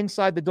coaches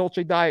inside the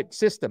Dolce Diet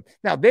system.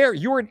 Now, they're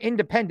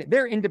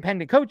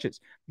independent coaches.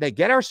 They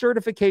get our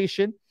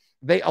certification.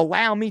 They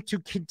allow me to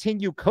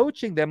continue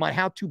coaching them on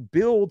how to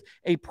build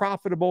a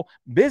profitable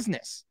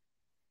business.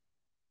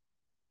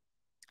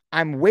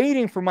 I'm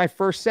waiting for my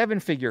first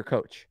seven-figure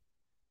coach.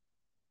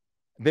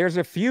 There's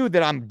a few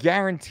that I'm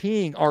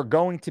guaranteeing are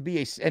going to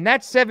be and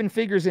that's 7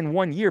 figures in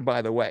 1 year,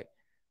 by the way.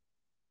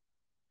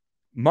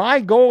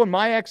 My goal and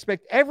my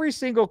every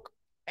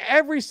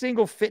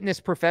single fitness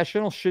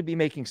professional should be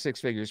making 6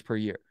 figures per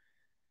year.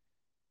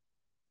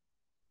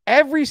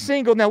 Now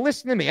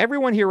listen to me,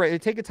 everyone here,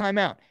 right? Take a time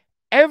out.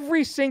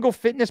 Every single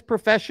fitness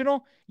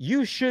professional,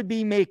 you should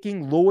be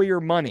making lawyer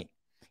money.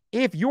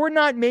 If you're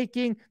not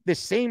making the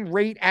same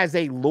rate as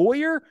a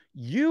lawyer,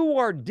 you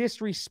are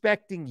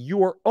disrespecting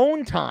your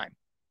own time.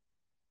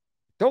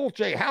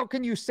 Dolce, how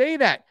can you say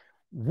that?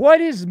 What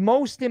is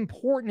most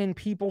important in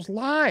people's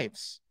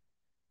lives?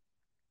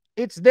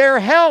 It's their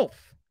health.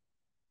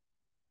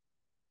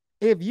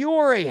 If you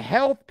are a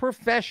health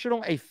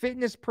professional, a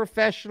fitness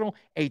professional,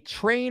 a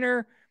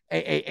trainer,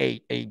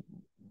 a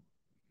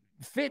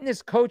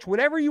fitness coach,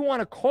 whatever you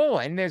want to call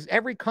it, and there's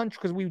every country,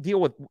 because we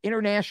deal with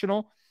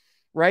international,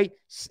 right?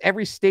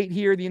 Every state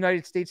here in the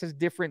United States has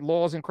different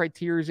laws and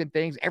criteria and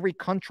things. Every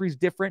country's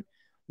different.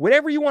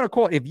 Whatever you want to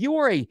call it, if you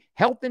are a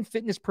health and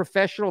fitness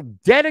professional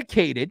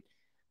dedicated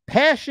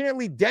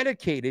passionately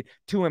dedicated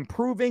to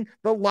improving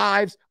the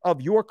lives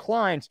of your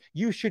clients,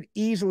 you should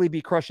easily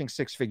be crushing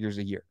 6 figures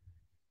a year.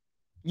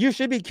 You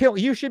should be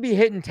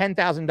hitting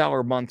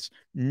 $10,000 months,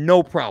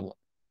 no problem.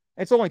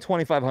 It's only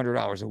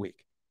 $2,500 a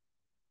week,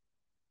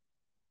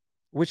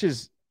 which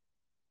is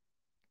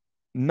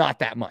not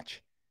that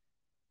much.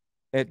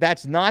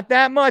 That's not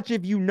that much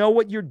if you know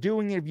what you're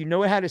doing, if you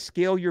know how to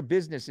scale your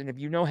business, and if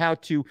you know how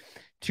to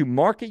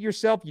market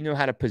yourself, you know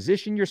how to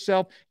position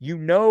yourself, you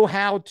know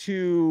how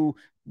to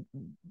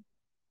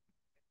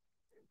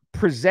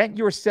present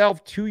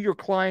yourself to your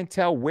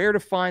clientele, where to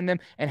find them,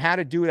 and how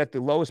to do it at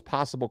the lowest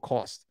possible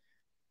cost.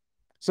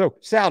 So,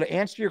 Sal, to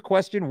answer your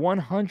question,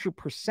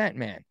 100%,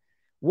 man.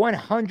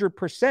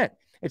 100%.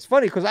 It's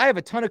funny because I have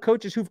a ton of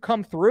coaches who've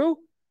come through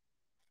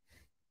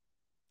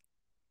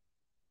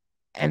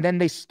and then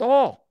they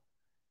stall.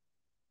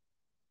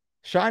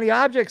 Shiny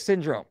object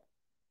syndrome.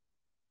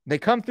 They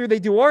come through, they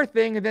do our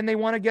thing, and then they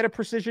want to get a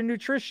precision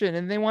nutrition,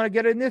 and they want to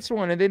get in this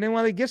one, and then they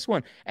want to get this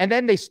one. And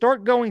then they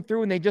start going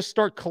through and they just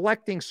start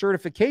collecting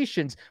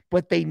certifications,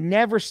 but they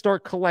never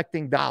start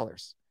collecting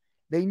dollars.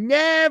 They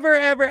never,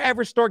 ever,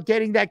 ever start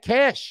getting that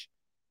cash.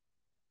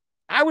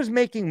 I was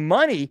making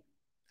money.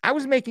 I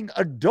was making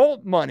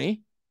adult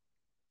money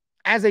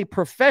as a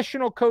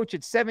professional coach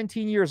at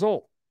 17 years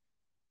old.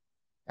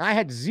 I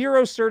had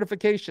 0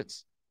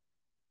 certifications.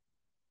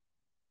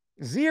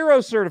 0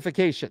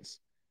 certifications.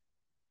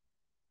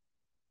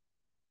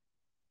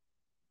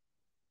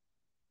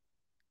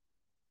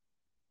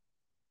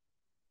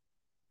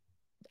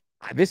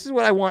 This is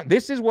what I want.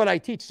 This is what I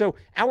teach. So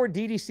our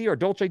DDC, our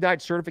Dolce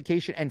Diet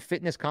Certification and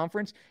Fitness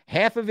Conference,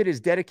 half of it is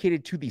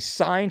dedicated to the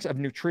science of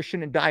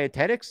nutrition and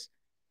dietetics.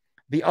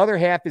 The other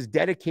half is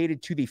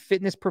dedicated to the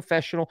fitness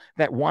professional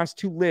that wants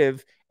to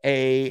live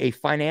a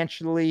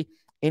financially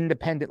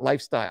independent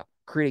lifestyle,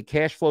 create a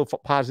cash flow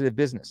positive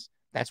business.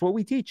 That's what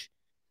we teach.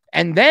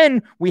 And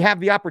then we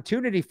have the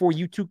opportunity for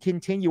you to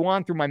continue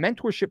on through my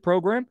mentorship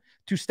program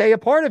to stay a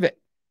part of it.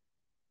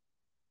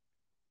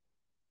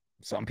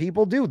 Some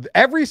people do.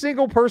 Every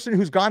single person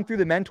who's gone through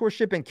the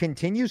mentorship and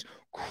continues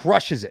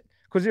crushes it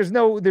because there's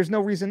no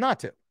reason not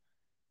to.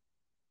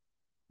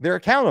 They're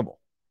accountable,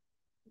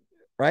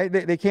 right?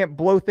 They can't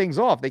blow things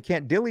off. They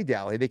can't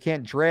dilly-dally. They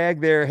can't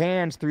drag their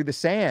hands through the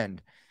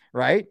sand,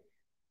 right?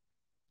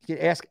 You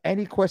can ask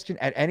any question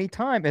at any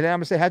time. And then I'm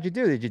going to say, how'd you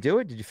do? Did you do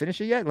it? Did you finish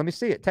it yet? Let me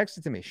see it. Text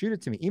it to me. Shoot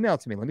it to me. Email it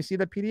to me. Let me see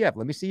the PDF.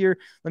 Let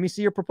me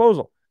see your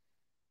proposal.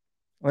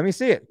 Let me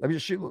see it. Let me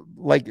just shoot,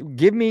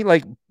 give me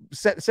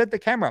set the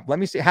camera up. Let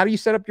me see. How do you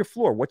set up your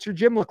floor? What's your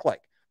gym look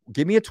like?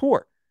 Give me a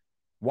tour.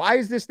 Why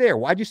is this there?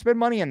 Why'd you spend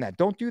money on that?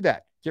 Don't do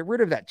that. Get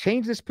rid of that.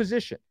 Change this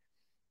position.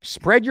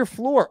 Spread your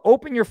floor.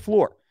 Open your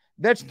floor.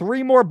 That's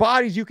 3 more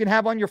bodies you can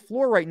have on your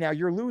floor right now.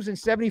 You're losing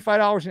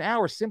 $75 an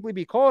hour simply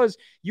because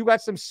you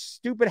got some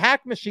stupid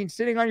hack machine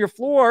sitting on your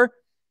floor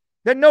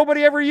that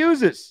nobody ever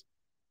uses.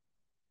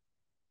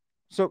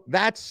 So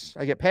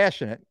I get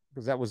passionate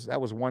because that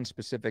was one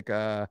specific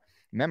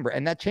member,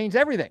 and that changed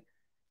everything.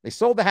 They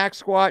sold the hack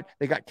squat.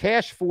 They got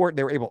cash for it.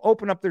 They were able to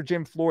open up their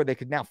gym floor. They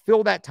could now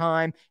fill that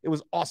time. It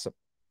was awesome.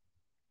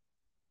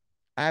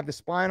 I have the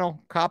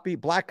spinal copy,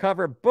 black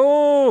cover.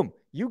 Boom.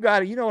 You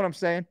got it. You know what I'm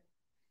saying.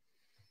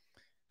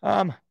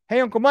 Hey,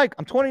 Uncle Mike,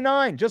 I'm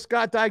 29. Just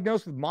got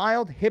diagnosed with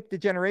mild hip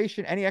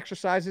degeneration. Any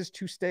exercises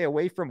to stay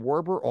away from?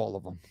 Werber, all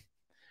of them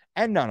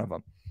and none of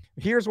them.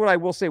 Here's what I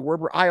will say,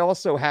 Werber. I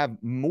also have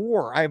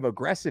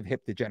aggressive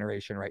hip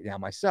degeneration right now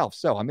myself.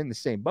 So I'm in the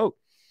same boat.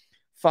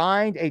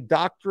 Find a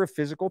doctor of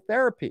physical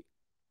therapy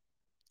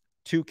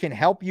who can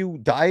help you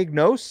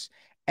diagnose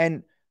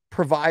and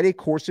provide a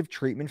course of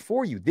treatment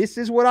for you. This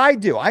is what I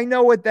do. I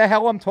know what the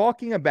hell I'm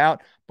talking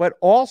about, but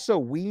also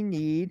we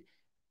need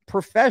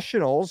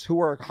professionals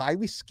who are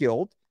highly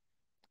skilled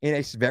in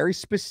a very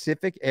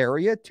specific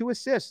area to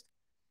assist.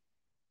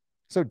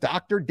 So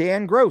Dr.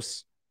 Dan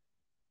Gross,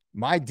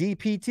 my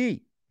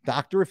DPT,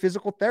 doctor of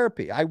physical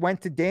therapy. I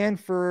went to Dan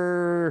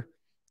for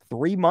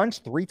 3 months,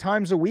 3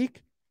 times a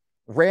week,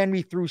 ran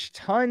me through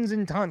tons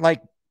and tons.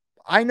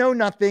 I know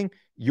nothing.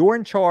 You're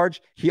in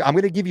charge. I'm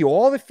going to give you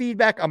all the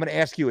feedback. I'm going to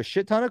ask you a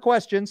shit ton of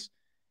questions,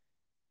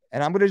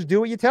 and I'm going to just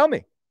do what you tell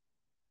me.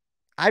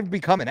 I've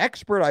become an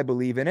expert. I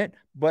believe in it,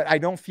 but I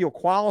don't feel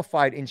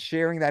qualified in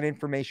sharing that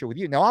information with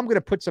you. Now, I'm going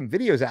to put some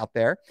videos out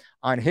there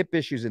on hip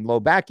issues and low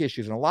back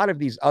issues and a lot of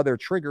these other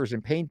triggers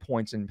and pain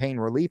points and pain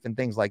relief and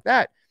things like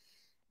that.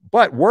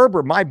 But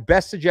Werber, my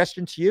best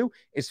suggestion to you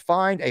is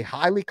find a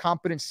highly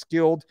competent,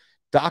 skilled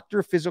doctor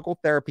of physical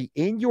therapy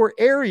in your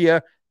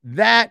area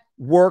that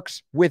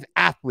works with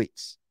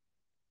athletes.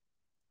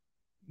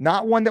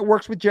 Not one that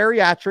works with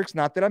geriatrics.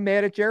 Not that I'm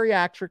mad at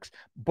geriatrics,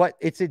 but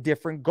it's a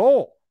different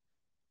goal.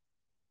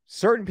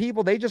 Certain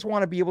people, they just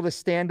want to be able to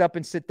stand up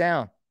and sit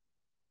down.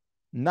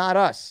 Not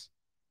us.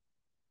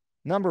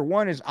 Number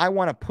one is I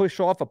want to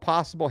push off a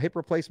possible hip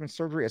replacement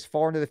surgery as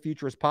far into the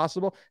future as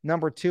possible.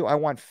 Number two, I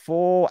want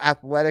full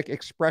athletic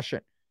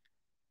expression.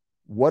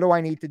 What do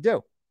I need to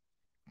do?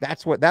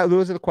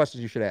 Those are the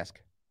questions you should ask.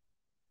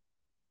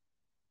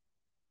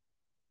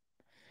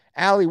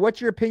 Allie, what's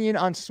your opinion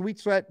on Sweet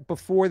Sweat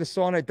before the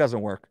sauna? It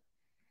doesn't work.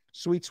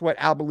 Sweet Sweat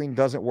Albaline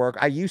doesn't work.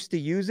 I used to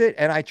use it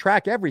and I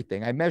track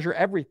everything. I measure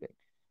everything.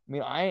 I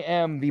mean, I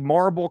am the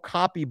marble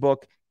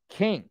copybook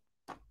king.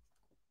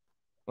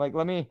 Like,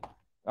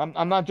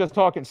 I'm not just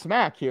talking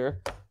smack here.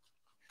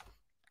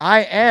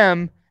 I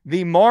am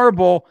the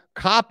marble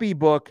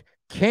copybook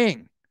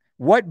king.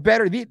 What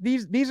better?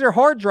 These are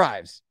hard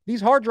drives. These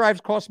hard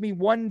drives cost me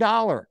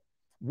 $1.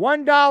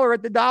 $1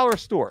 at the dollar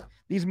store.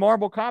 These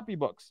marble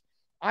copybooks.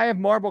 I have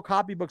marble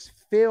copybooks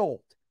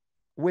filled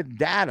with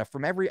data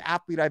from every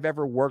athlete I've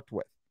ever worked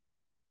with.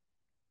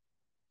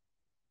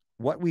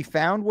 What we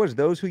found was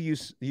those who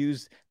use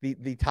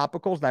the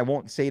topicals, and I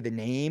won't say the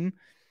name,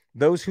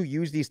 those who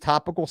use these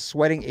topical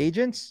sweating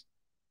agents,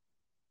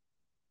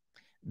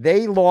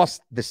 they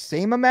lost the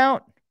same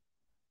amount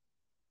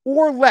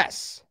or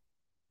less,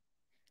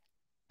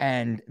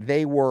 and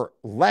they were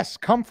less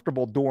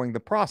comfortable during the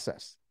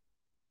process.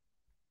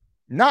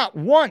 Not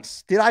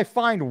once did I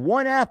find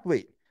one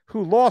athlete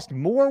who lost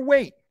more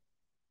weight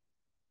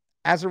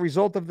as a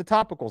result of the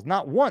topicals.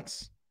 Not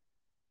once.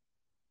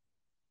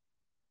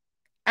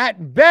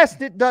 At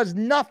best, it does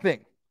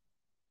nothing.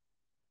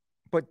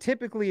 But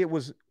typically,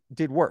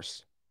 did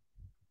worse.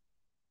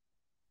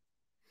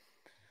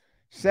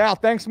 Sal,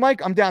 thanks,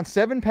 Mike. I'm down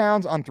 7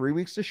 pounds on 3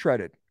 weeks to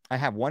shredded. I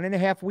have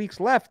 1.5 weeks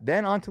left.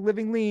 Then on to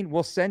living lean.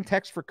 We'll send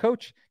text for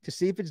coach to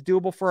see if it's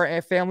doable for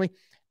our family.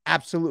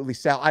 Absolutely,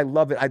 Sal. I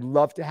love it. I'd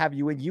love to have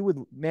you in. You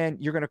would, man,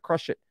 you're going to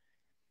crush it.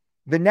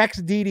 The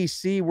next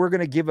DDC, we're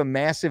going to give a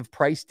massive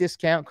price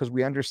discount because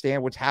we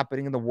understand what's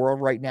happening in the world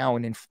right now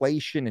and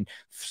inflation and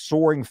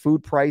soaring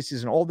food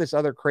prices and all this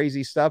other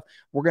crazy stuff.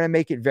 We're going to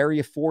make it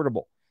very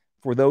affordable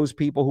for those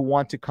people who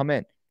want to come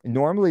in. And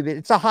normally,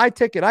 it's a high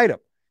ticket item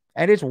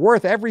and it's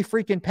worth every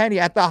freaking penny.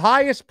 At the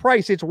highest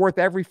price, it's worth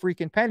every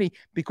freaking penny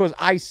because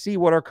I see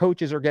what our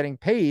coaches are getting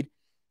paid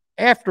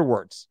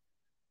afterwards.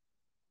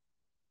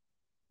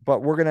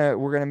 But we're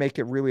gonna make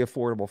it really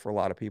affordable for a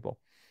lot of people.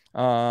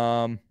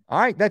 All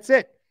right, that's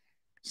it.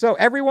 So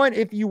everyone,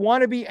 if you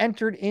want to be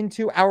entered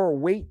into our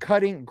weight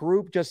cutting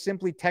group, just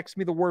simply text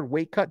me the word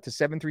weight cut to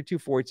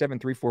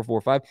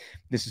 732-487-3445.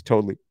 This is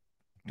totally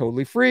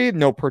free.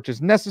 No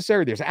purchase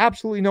necessary. There's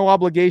absolutely no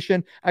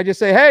obligation. I just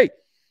say, hey,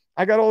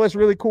 I got all this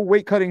really cool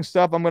weight cutting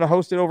stuff. I'm going to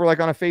host it over like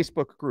on a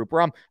Facebook group,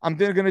 or I'm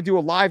going to do a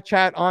live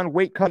chat on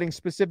weight cutting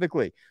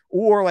specifically,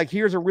 or like,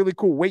 here's a really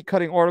cool weight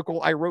cutting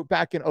article I wrote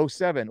back in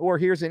 2007, or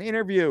here's an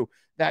interview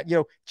that,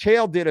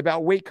 Chael did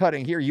about weight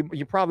cutting here.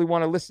 You probably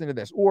want to listen to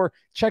this, or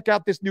check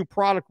out this new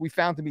product we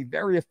found to be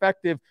very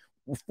effective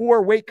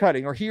for weight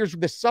cutting, or here's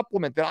the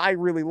supplement that I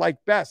really like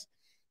best.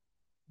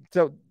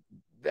 So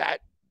that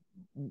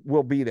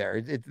will be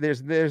there.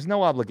 There's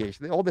no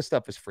obligation. All this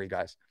stuff is free,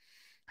 guys.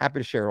 Happy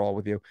to share it all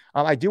with you.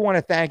 I do want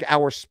to thank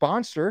our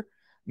sponsor,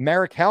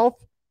 Merrick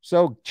Health.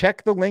 So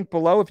check the link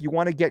below if you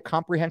want to get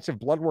comprehensive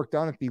blood work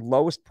done at the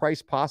lowest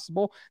price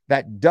possible.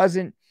 That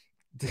doesn't,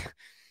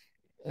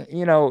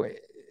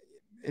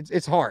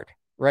 it's hard,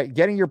 right?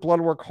 Getting your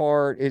blood work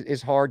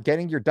is hard.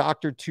 Getting your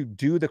doctor to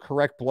do the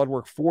correct blood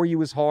work for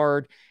you is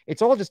hard.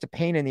 It's all just a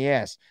pain in the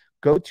ass.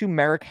 Go to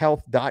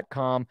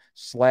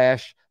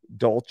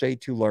merrickhealth.com/Dolce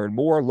to learn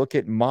more. Look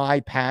at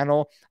my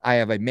panel. I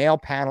have a male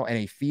panel and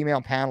a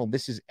female panel.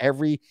 This is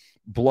every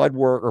blood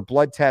work or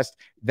blood test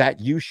that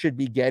you should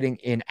be getting,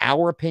 in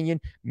our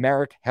opinion.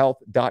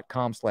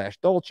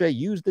 merrickhealth.com/Dolce.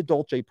 Use the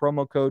Dolce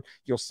promo code.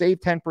 You'll save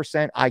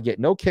 10%. I get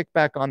no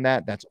kickback on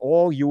that. That's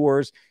all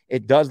yours.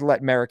 It does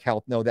let Merrick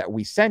Health know that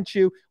we sent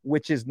you,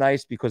 which is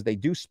nice because they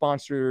do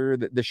sponsor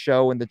the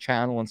show and the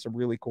channel and some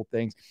really cool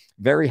things.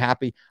 Very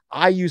happy.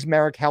 I use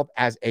Merrick Health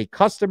as a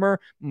customer.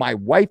 My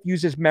wife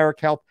uses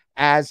Merrick Health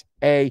as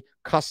a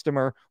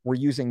customer. We're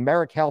using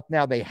Merrick Health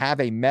now. They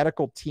have a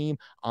medical team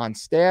on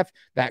staff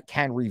that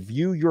can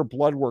review your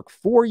blood work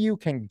for you,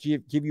 can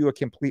give you a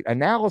complete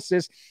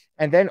analysis,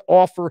 and then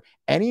offer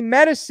any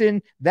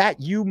medicine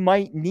that you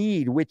might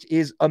need, which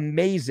is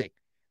amazing.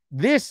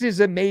 This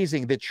is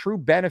amazing. The true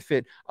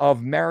benefit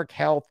of Merrick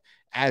Health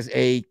as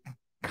a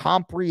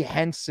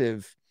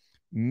comprehensive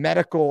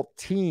medical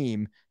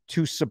team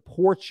to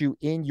support you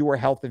in your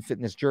health and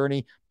fitness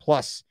journey.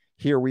 Plus,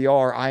 here we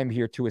are. I'm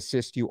here to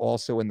assist you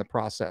also in the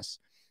process.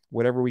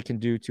 Whatever we can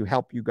do to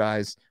help you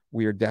guys,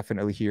 we are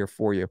definitely here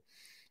for you.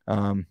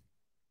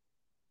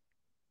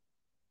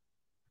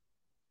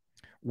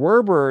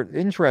 Werber,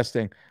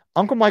 interesting.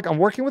 Uncle Mike, I'm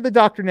working with the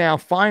doctor now,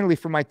 finally,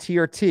 for my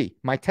TRT.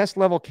 My test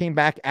level came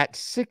back at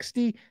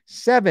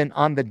 67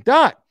 on the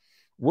dot.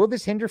 Will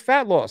this hinder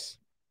fat loss?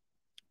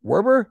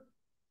 Werber,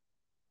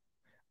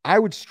 I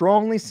would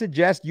strongly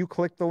suggest you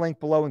click the link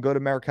below and go to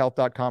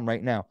merrickhealth.com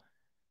right now.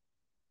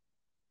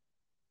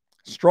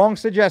 Strong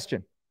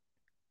suggestion.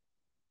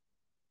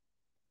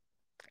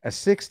 A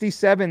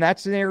 67,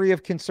 that's an area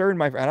of concern,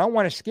 my friend. I don't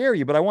want to scare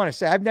you, but I want to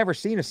say I've never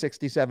seen a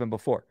 67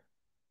 before.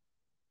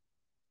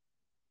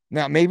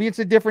 Now, maybe it's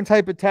a different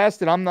type of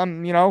test, and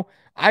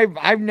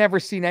I've never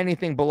seen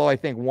anything below, I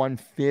think,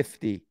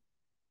 150.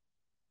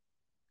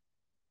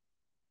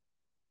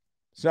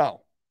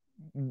 So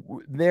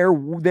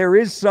there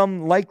is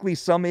likely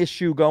some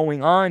issue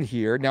going on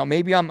here. Now,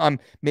 maybe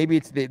maybe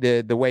it's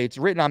the way it's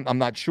written. I'm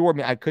not sure. I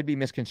mean, I could be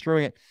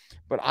misconstruing it,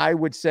 but I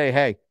would say,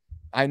 hey,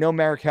 I know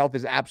Merrick Health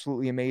is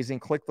absolutely amazing.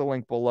 Click the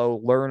link below,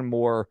 learn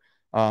more,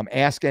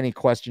 ask any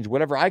questions,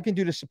 whatever I can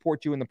do to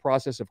support you in the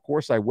process. Of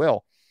course I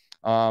will.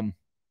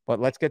 But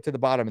let's get to the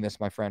bottom of this,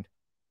 my friend.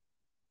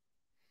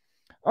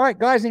 All right,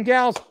 guys and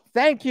gals,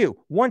 thank you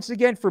once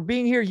again for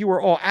being here. You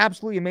were all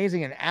absolutely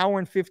amazing. An hour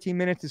and 15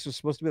 minutes. This was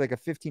supposed to be like a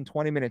 15,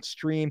 20-minute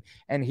stream,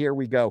 and here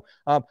we go.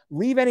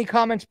 Leave any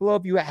comments below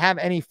if you have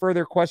any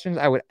further questions.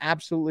 I would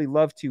absolutely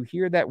love to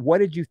hear that. What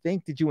did you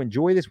think? Did you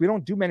enjoy this? We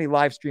don't do many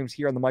live streams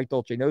here on the Mike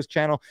Dolce Knows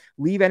channel.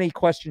 Leave any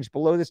questions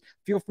below this.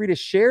 Feel free to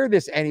share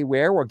this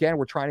anywhere. Again,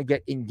 we're trying to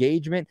get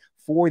engagement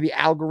for the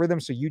algorithm,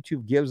 so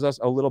YouTube gives us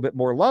a little bit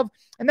more love,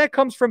 and that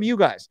comes from you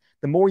guys.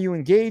 The more you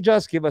engage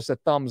us, give us a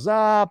thumbs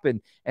up, and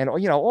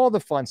you know, all the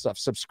fun stuff.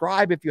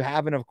 Subscribe if you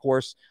haven't, of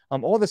course.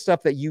 All the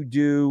stuff that you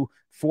do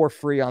for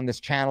free on this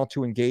channel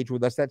to engage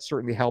with us, that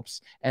certainly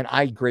helps, and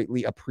I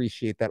greatly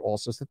appreciate that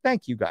also. So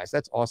thank you guys.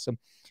 That's awesome.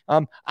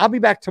 I'll be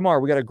back tomorrow.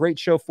 We got a great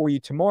show for you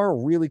tomorrow.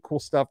 Really cool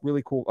stuff,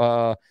 really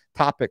cool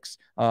topics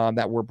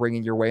that we're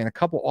bringing your way, and a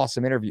couple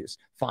awesome interviews.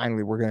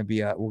 Finally, we're going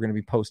to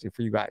be posting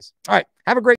for you guys. All right, have a great